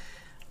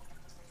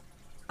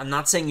 I'm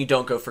not saying you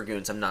don't go for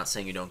goons. I'm not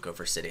saying you don't go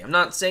for city. I'm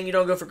not saying you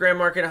don't go for Grand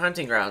Market and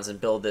Hunting Grounds and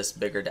build this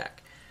bigger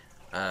deck.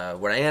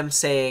 What I am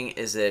saying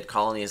is that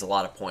Colony is a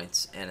lot of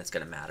points, and it's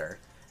going to matter.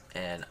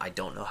 And I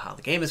don't know how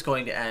the game is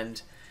going to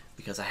end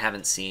because I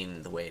haven't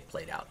seen the way it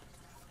played out.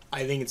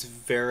 I think it's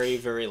very,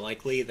 very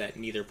likely that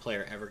neither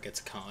player ever gets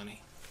a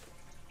colony.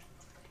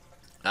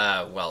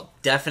 Well,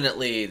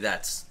 definitely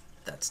that's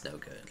no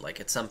good. Like,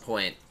 at some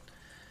point...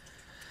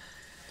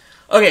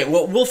 Okay,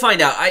 well, we'll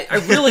find out.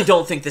 I really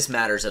don't think this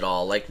matters at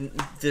all. Like,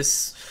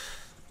 this...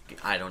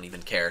 I don't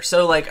even care.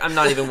 So, like, I'm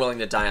not even willing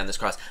to die on this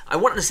cross. I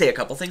wanted to say a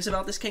couple things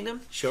about this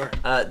kingdom. Sure.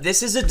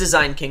 This is a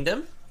design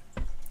kingdom.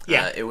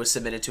 Yeah. It was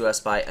submitted to us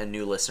by a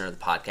new listener of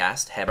the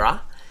podcast,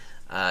 Hebra.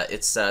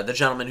 It's the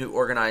gentleman who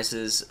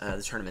organizes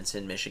the tournaments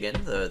in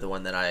Michigan, the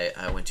one that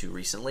I went to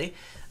recently.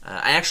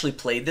 I actually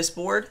played this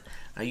board.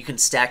 You can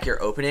stack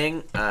your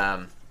opening.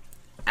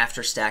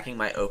 After stacking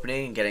my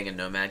opening and getting a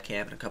Nomad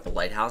camp and a couple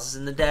lighthouses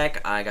in the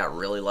deck, I got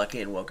really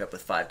lucky and woke up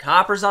with 5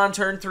 coppers on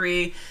turn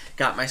 3,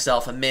 got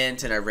myself a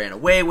mint, and I ran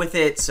away with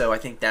it. So I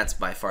think that's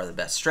by far the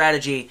best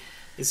strategy.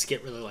 Is to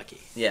get really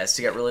lucky. Yeah, it's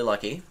to get really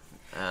lucky.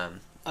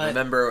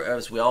 Remember,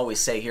 as we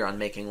always say here on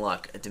Making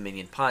Luck, a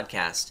Dominion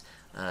podcast,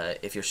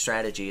 if your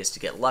strategy is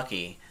to get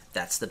lucky,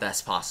 that's the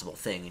best possible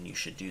thing, and you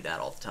should do that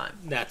all the time.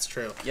 That's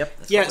true. Yep.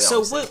 That's Yeah, what we so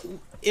always say.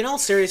 in all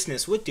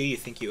seriousness, what do you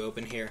think you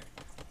open here?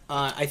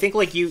 I think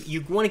like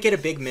you want to get a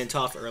big mint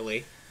off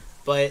early,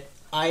 but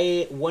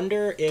I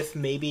wonder if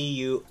maybe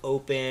you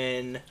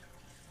open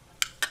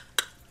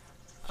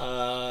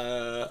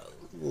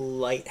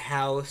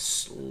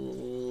Lighthouse,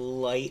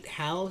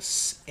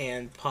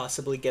 and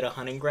possibly get a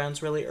Hunting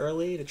Grounds really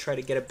early to try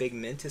to get a big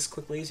mint as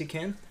quickly as you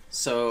can.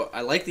 So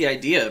I like the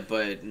idea,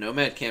 but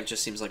Nomad Camp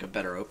just seems like a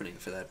better opening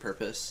for that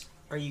purpose.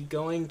 Are you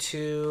going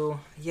to...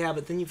 Yeah,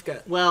 but then you've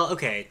got... Well,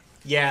 okay.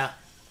 Yeah.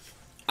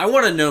 I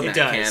want a Nomad It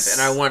does. Camp,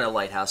 and I want a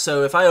Lighthouse.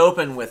 So if I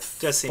open with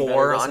Does seem 4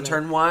 better, on doesn't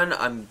turn 1,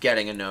 I'm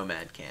getting a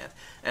Nomad Camp.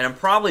 And I'm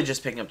probably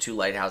just picking up 2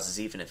 Lighthouses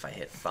even if I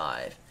hit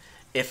 5.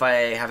 If I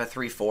have a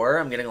 3-4,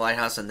 I'm getting a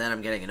Lighthouse, and then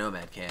I'm getting a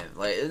Nomad Camp.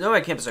 Like,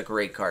 Nomad Camp is a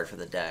great card for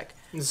the deck.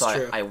 It's so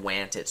true. I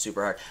want it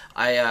super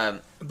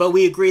hard. But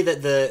we agree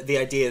that the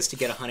idea is to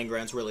get a Hunting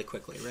Grounds really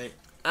quickly, right?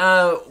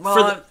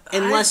 Well,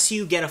 Unless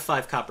you get a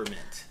 5 copper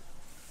mint.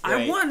 I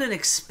Right. want an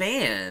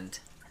expand.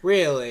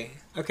 Really?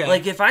 Okay.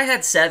 Like, if I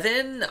had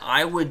 7,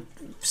 I would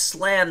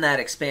slam that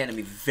expand and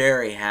be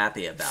very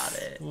happy about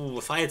it. Ooh,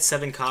 if I had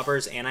 7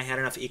 coppers and I had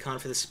enough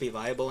econ for this to be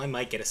viable, I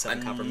might get a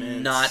 7 copper mint.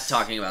 I'm not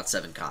talking about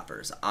 7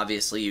 coppers.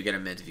 Obviously, you get a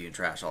mint if you can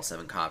trash all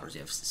 7 coppers.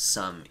 You have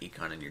some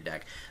econ in your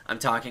deck. I'm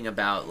talking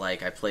about,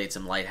 like, I played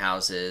some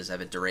lighthouses. I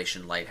have a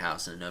duration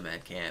lighthouse in a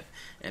Nomad camp,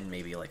 and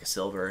maybe, like, a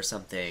silver or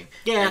something.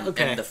 Yeah, and,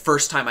 okay. And the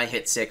first time I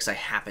hit 6, I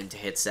happened to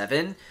hit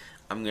 7.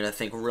 I'm going to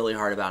think really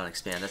hard about an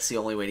expand. That's the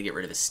only way to get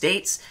rid of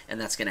estates, and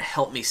that's going to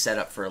help me set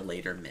up for a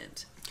later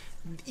mint.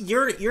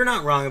 You're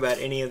not wrong about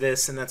any of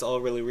this, and that's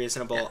all really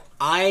reasonable. Yeah.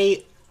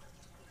 I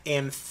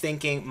am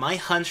thinking, my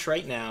hunch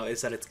right now is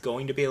that it's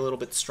going to be a little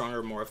bit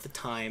stronger more of the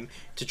time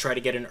to try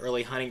to get an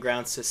early Hunting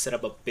Grounds to set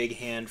up a big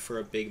hand for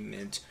a big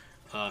mint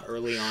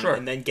early on, Sure.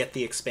 and then get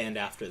the expand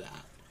after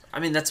that. I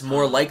mean, that's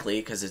more likely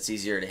because it's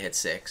easier to hit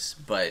 6,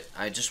 but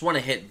I just want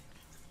to hit...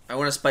 I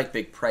want to spike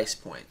big price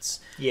points,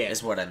 Yeah.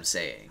 is what I'm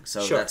saying.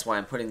 So Sure. that's why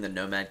I'm putting the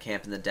Nomad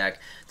Camp in the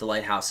deck. The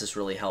Lighthouse is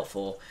really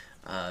helpful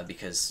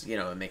because, you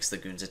know, it makes the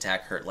Goons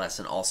attack hurt less,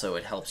 and also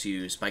it helps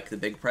you spike the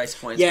big price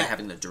points Yeah. by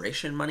having the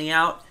duration money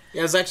out.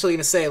 Yeah, I was actually going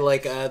to say,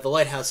 like, the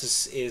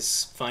Lighthouse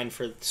is fine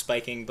for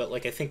spiking, but,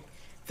 like, I think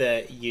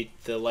the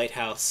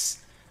Lighthouse,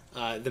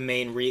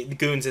 the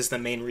Goons is the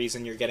main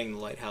reason you're getting the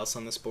Lighthouse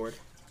on this board.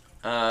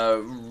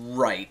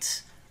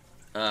 Right.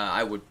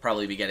 I would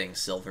probably be getting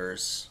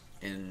silvers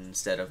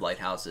instead of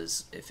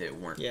lighthouses if it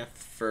weren't Yeah.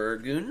 for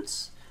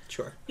Goons.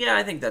 Sure. Yeah,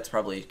 I think that's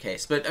probably the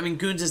case. But, I mean,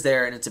 Goons is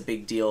there, and it's a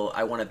big deal.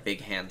 I want a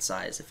big hand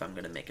size if I'm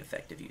going to make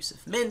effective use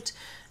of Mint,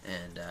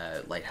 and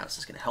Lighthouse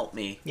is going to help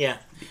me. Yeah.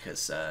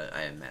 Because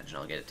I imagine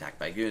I'll get attacked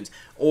by Goons.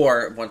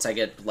 Or, once I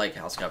get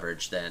Lighthouse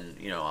coverage, then,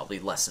 you know, I'll be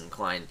less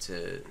inclined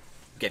to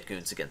get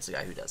Goons against the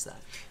guy who does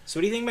that. So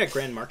what do you think about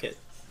Grand Market?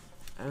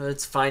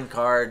 It's a fine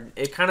card.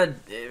 It kind of...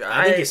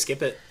 I think you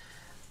skip it.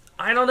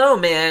 I don't know,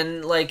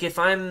 man. Like, if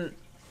I'm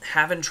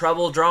having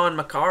trouble drawing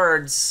my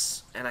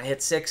cards and I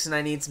hit 6 and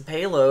I need some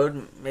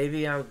payload,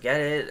 maybe I'll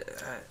get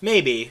it.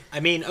 Maybe.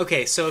 I mean,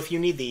 okay, so if you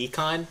need the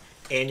econ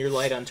and you're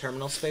light on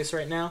terminal space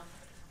right now,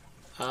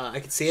 I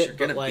could see it, You're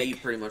but gonna like...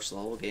 beat pretty much the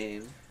whole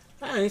game.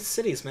 It's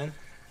cities, man.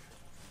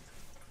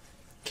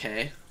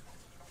 Okay.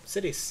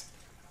 Cities.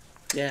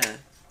 Yeah.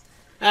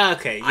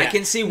 Okay, yeah. I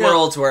can see No.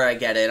 worlds where I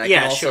get it. I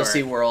Yeah, can also sure.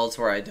 see worlds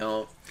where I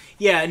don't.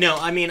 Yeah, no,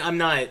 I mean, I'm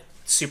not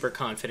super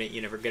confident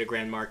you never get a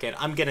Grand Market.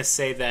 I'm going to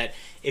say that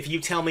if you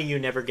tell me you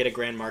never get a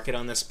Grand Market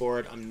on this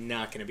board, I'm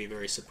not going to be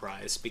very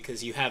surprised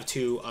because you have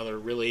 2 other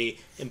really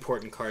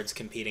important cards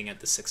competing at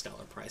the $6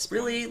 price point.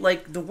 Really?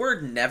 Like, the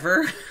word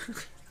never?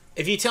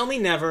 If you tell me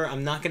never,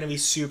 I'm not going to be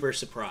super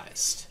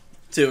surprised.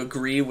 To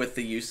agree with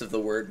the use of the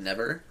word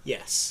never?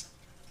 Yes.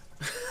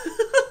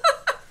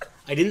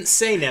 I didn't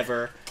say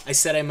never. I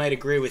said I might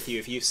agree with you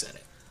if you said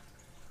it.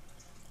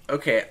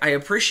 Okay, I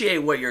appreciate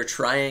what you're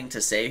trying to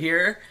say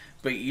here,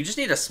 but you just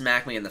need to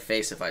smack me in the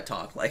face if I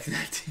talk like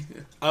that to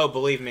you. Oh,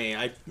 believe me,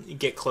 I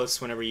get close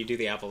whenever you do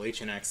the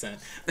Appalachian accent.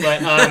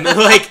 But,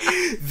 like,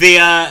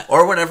 the...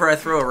 Or whenever I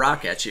throw a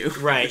rock at you.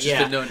 Right, which yeah.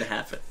 has been known to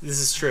happen. This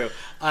is true.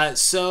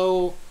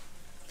 So...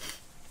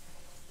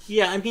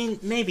 Yeah, I mean,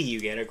 maybe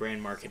you get a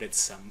grand market at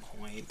some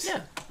point.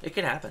 Yeah, it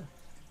could happen.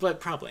 But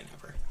probably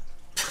never.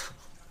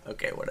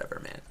 Okay,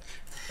 whatever,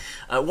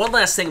 man. One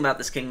last thing about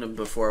this kingdom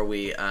before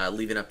we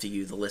leave it up to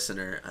you, the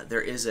listener. There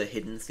is a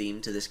hidden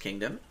theme to this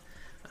kingdom.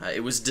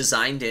 It was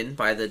designed in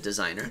by the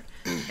designer,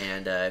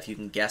 and if you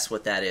can guess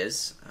what that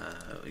is,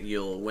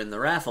 you'll win the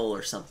raffle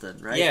or something,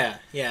 right? Yeah,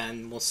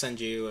 and we'll send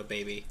you a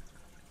baby.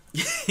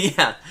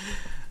 Yeah.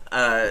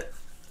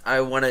 I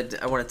wanted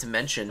to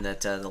mention that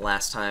the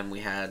last time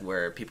we had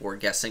where people were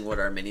guessing what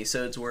our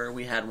minisodes were,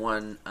 we had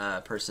one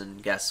person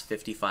guess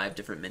 55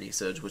 different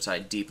minisodes, which I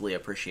deeply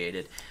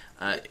appreciated.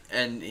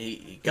 And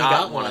he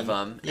got one of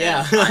them.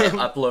 Yeah.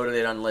 And I uploaded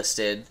it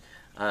unlisted.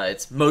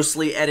 It's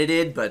mostly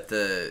edited, but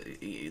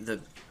the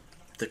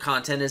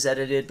content is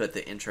edited, but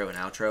the intro and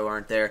outro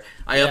aren't there.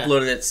 I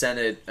uploaded it, sent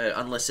it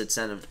unlisted,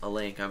 sent him a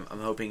link. I'm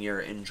hoping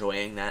you're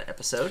enjoying that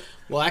episode.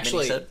 Well,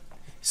 actually, Minisode.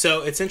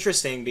 So it's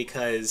interesting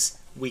because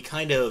we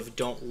kind of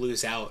don't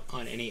lose out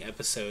on any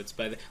episodes,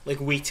 but like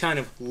we kind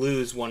of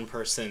lose one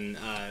person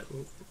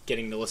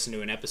getting to listen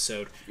to an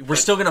episode. We're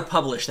still gonna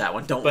publish that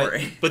one. Don't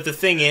worry. But the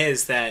thing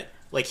is that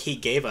like he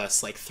gave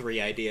us like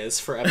 3 ideas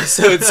for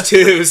episodes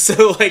too,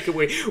 so like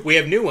we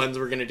have new ones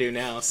we're gonna do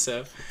now.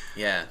 So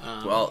yeah,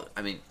 well,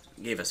 I mean,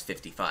 he gave us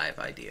 55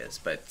 ideas,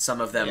 but some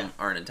of them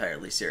aren't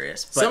entirely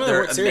serious. But some of them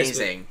they're weren't serious,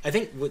 amazing. I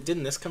think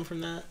didn't this come from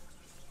that?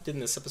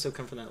 Didn't this episode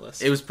come from that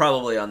list? It was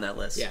probably on that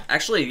list. Yeah.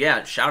 Actually,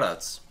 yeah.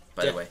 Shoutouts.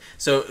 By the way.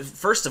 So,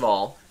 first of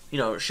all,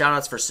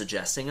 shout-outs for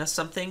suggesting us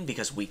something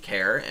because we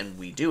care and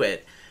we do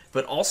it.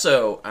 But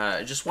also,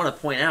 I just want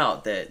to point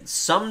out that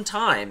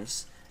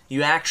sometimes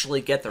you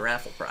actually get the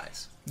raffle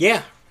prize.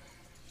 Yeah.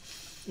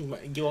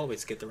 You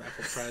always get the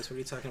raffle prize. What are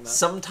you talking about?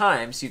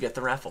 Sometimes you get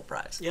the raffle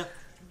prize.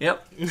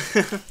 Yep.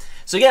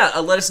 So, yeah,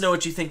 let us know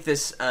what you think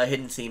this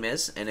hidden theme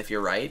is. And if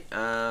you're right,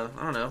 I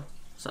don't know,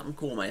 something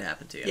cool might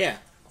happen to you. Yeah.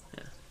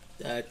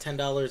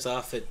 $10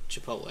 off at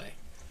Chipotle.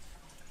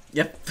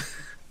 Yep.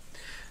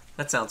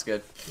 That sounds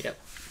good. Yep.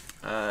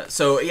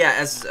 So yeah,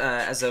 as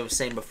I was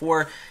saying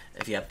before,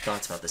 if you have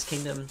thoughts about this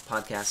kingdom,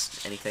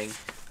 podcast, anything,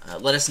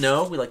 let us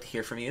know. We'd like to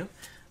hear from you.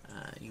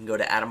 You can go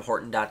to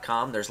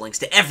adamhorton.com. There's links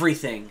to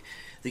everything.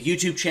 The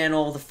YouTube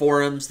channel, the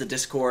forums, the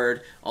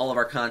Discord, all of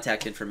our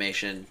contact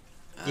information.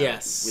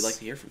 Yes. We'd like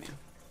to hear from you.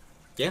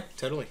 Yeah,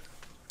 totally.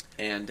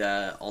 And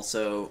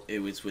also, it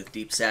was with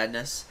deep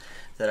sadness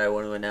that I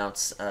want to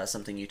announce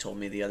something you told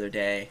me the other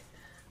day.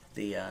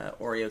 The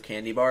Oreo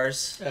candy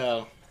bars.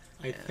 Oh,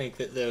 I think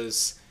that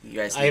those... You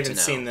guys I haven't to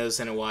know. seen those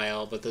in a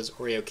while, but those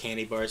Oreo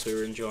candy bars we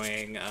were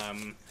enjoying,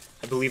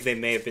 I believe they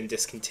may have been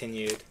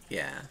discontinued.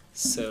 Yeah.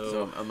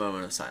 So a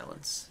moment of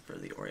silence for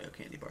the Oreo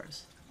candy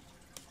bars.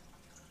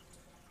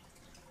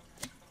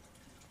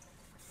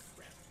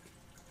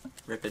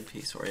 Rip in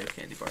peace, Oreo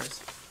candy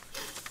bars.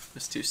 It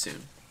was too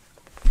soon.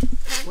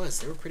 It was.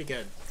 They were pretty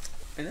good.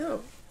 I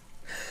know.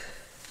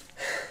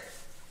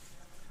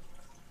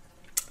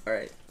 All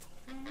right.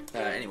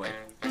 Anyway.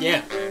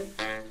 Yeah.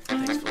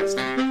 Thanks for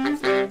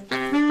listening.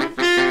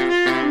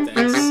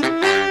 Thanks.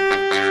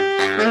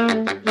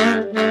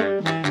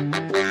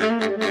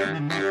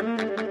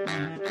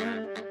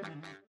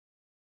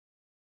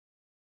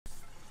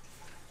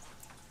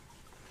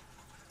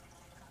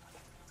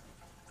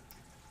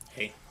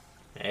 Hey.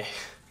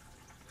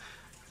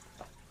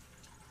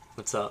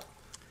 What's up?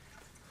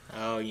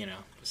 Oh,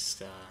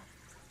 just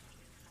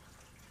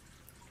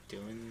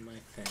doing my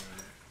thing.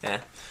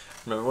 Yeah.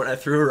 Remember when I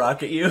threw a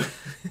rock at you?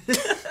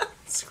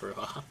 Screw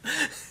off.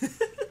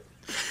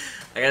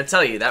 I gotta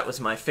tell you, that was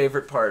my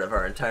favorite part of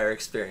our entire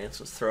experience,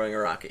 was throwing a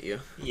rock at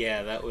you.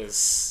 Yeah, that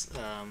was,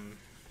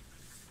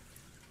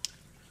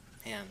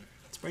 man,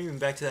 it's bringing me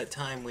back to that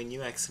time when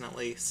you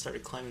accidentally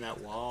started climbing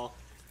that wall.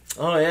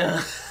 Oh,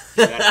 yeah.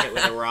 You got hit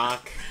with a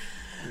rock,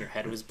 and your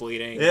head was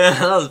bleeding. Yeah,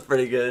 that was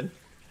pretty good.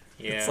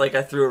 Yeah. It's like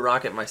I threw a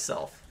rock at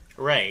myself.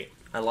 Right.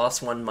 I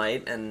lost one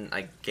might, and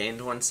I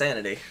gained one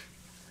sanity.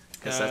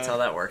 Because that's how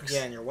that works.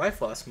 Yeah, and your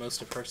wife lost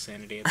most of her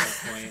sanity at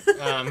that point.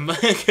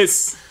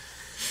 Because...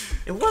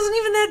 It wasn't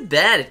even that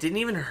bad. It didn't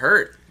even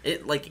hurt.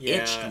 It,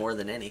 itched more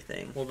than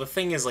anything. Well, the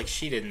thing is,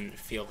 she didn't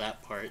feel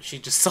that part. She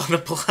just saw the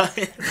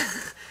blood.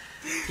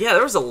 Yeah,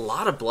 there was a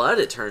lot of blood,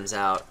 it turns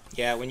out.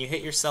 Yeah, when you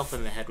hit yourself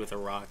in the head with a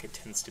rock, it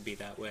tends to be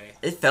that way.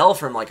 It fell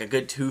from, a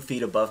good 2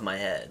 feet above my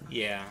head.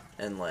 Yeah.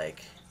 And,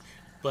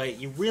 But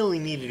you really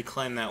needed to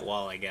climb that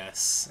wall, I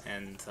guess.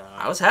 And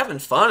I was having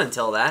fun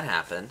until that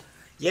happened.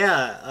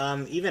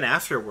 Yeah, even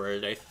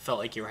afterward, I felt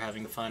like you were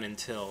having fun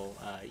until,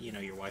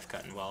 your wife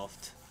got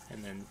involved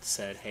and then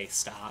said, hey,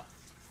 stop.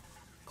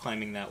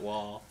 climbing that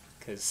wall.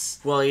 Cause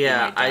well,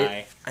 yeah, you might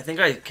die. I think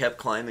I kept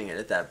climbing it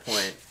at that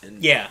point,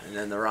 and Yeah. and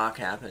then the rock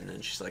happened,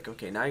 and she's like,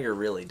 "Okay, now you're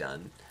really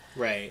done."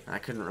 Right. I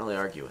couldn't really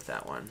argue with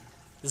that one.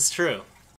 This is true.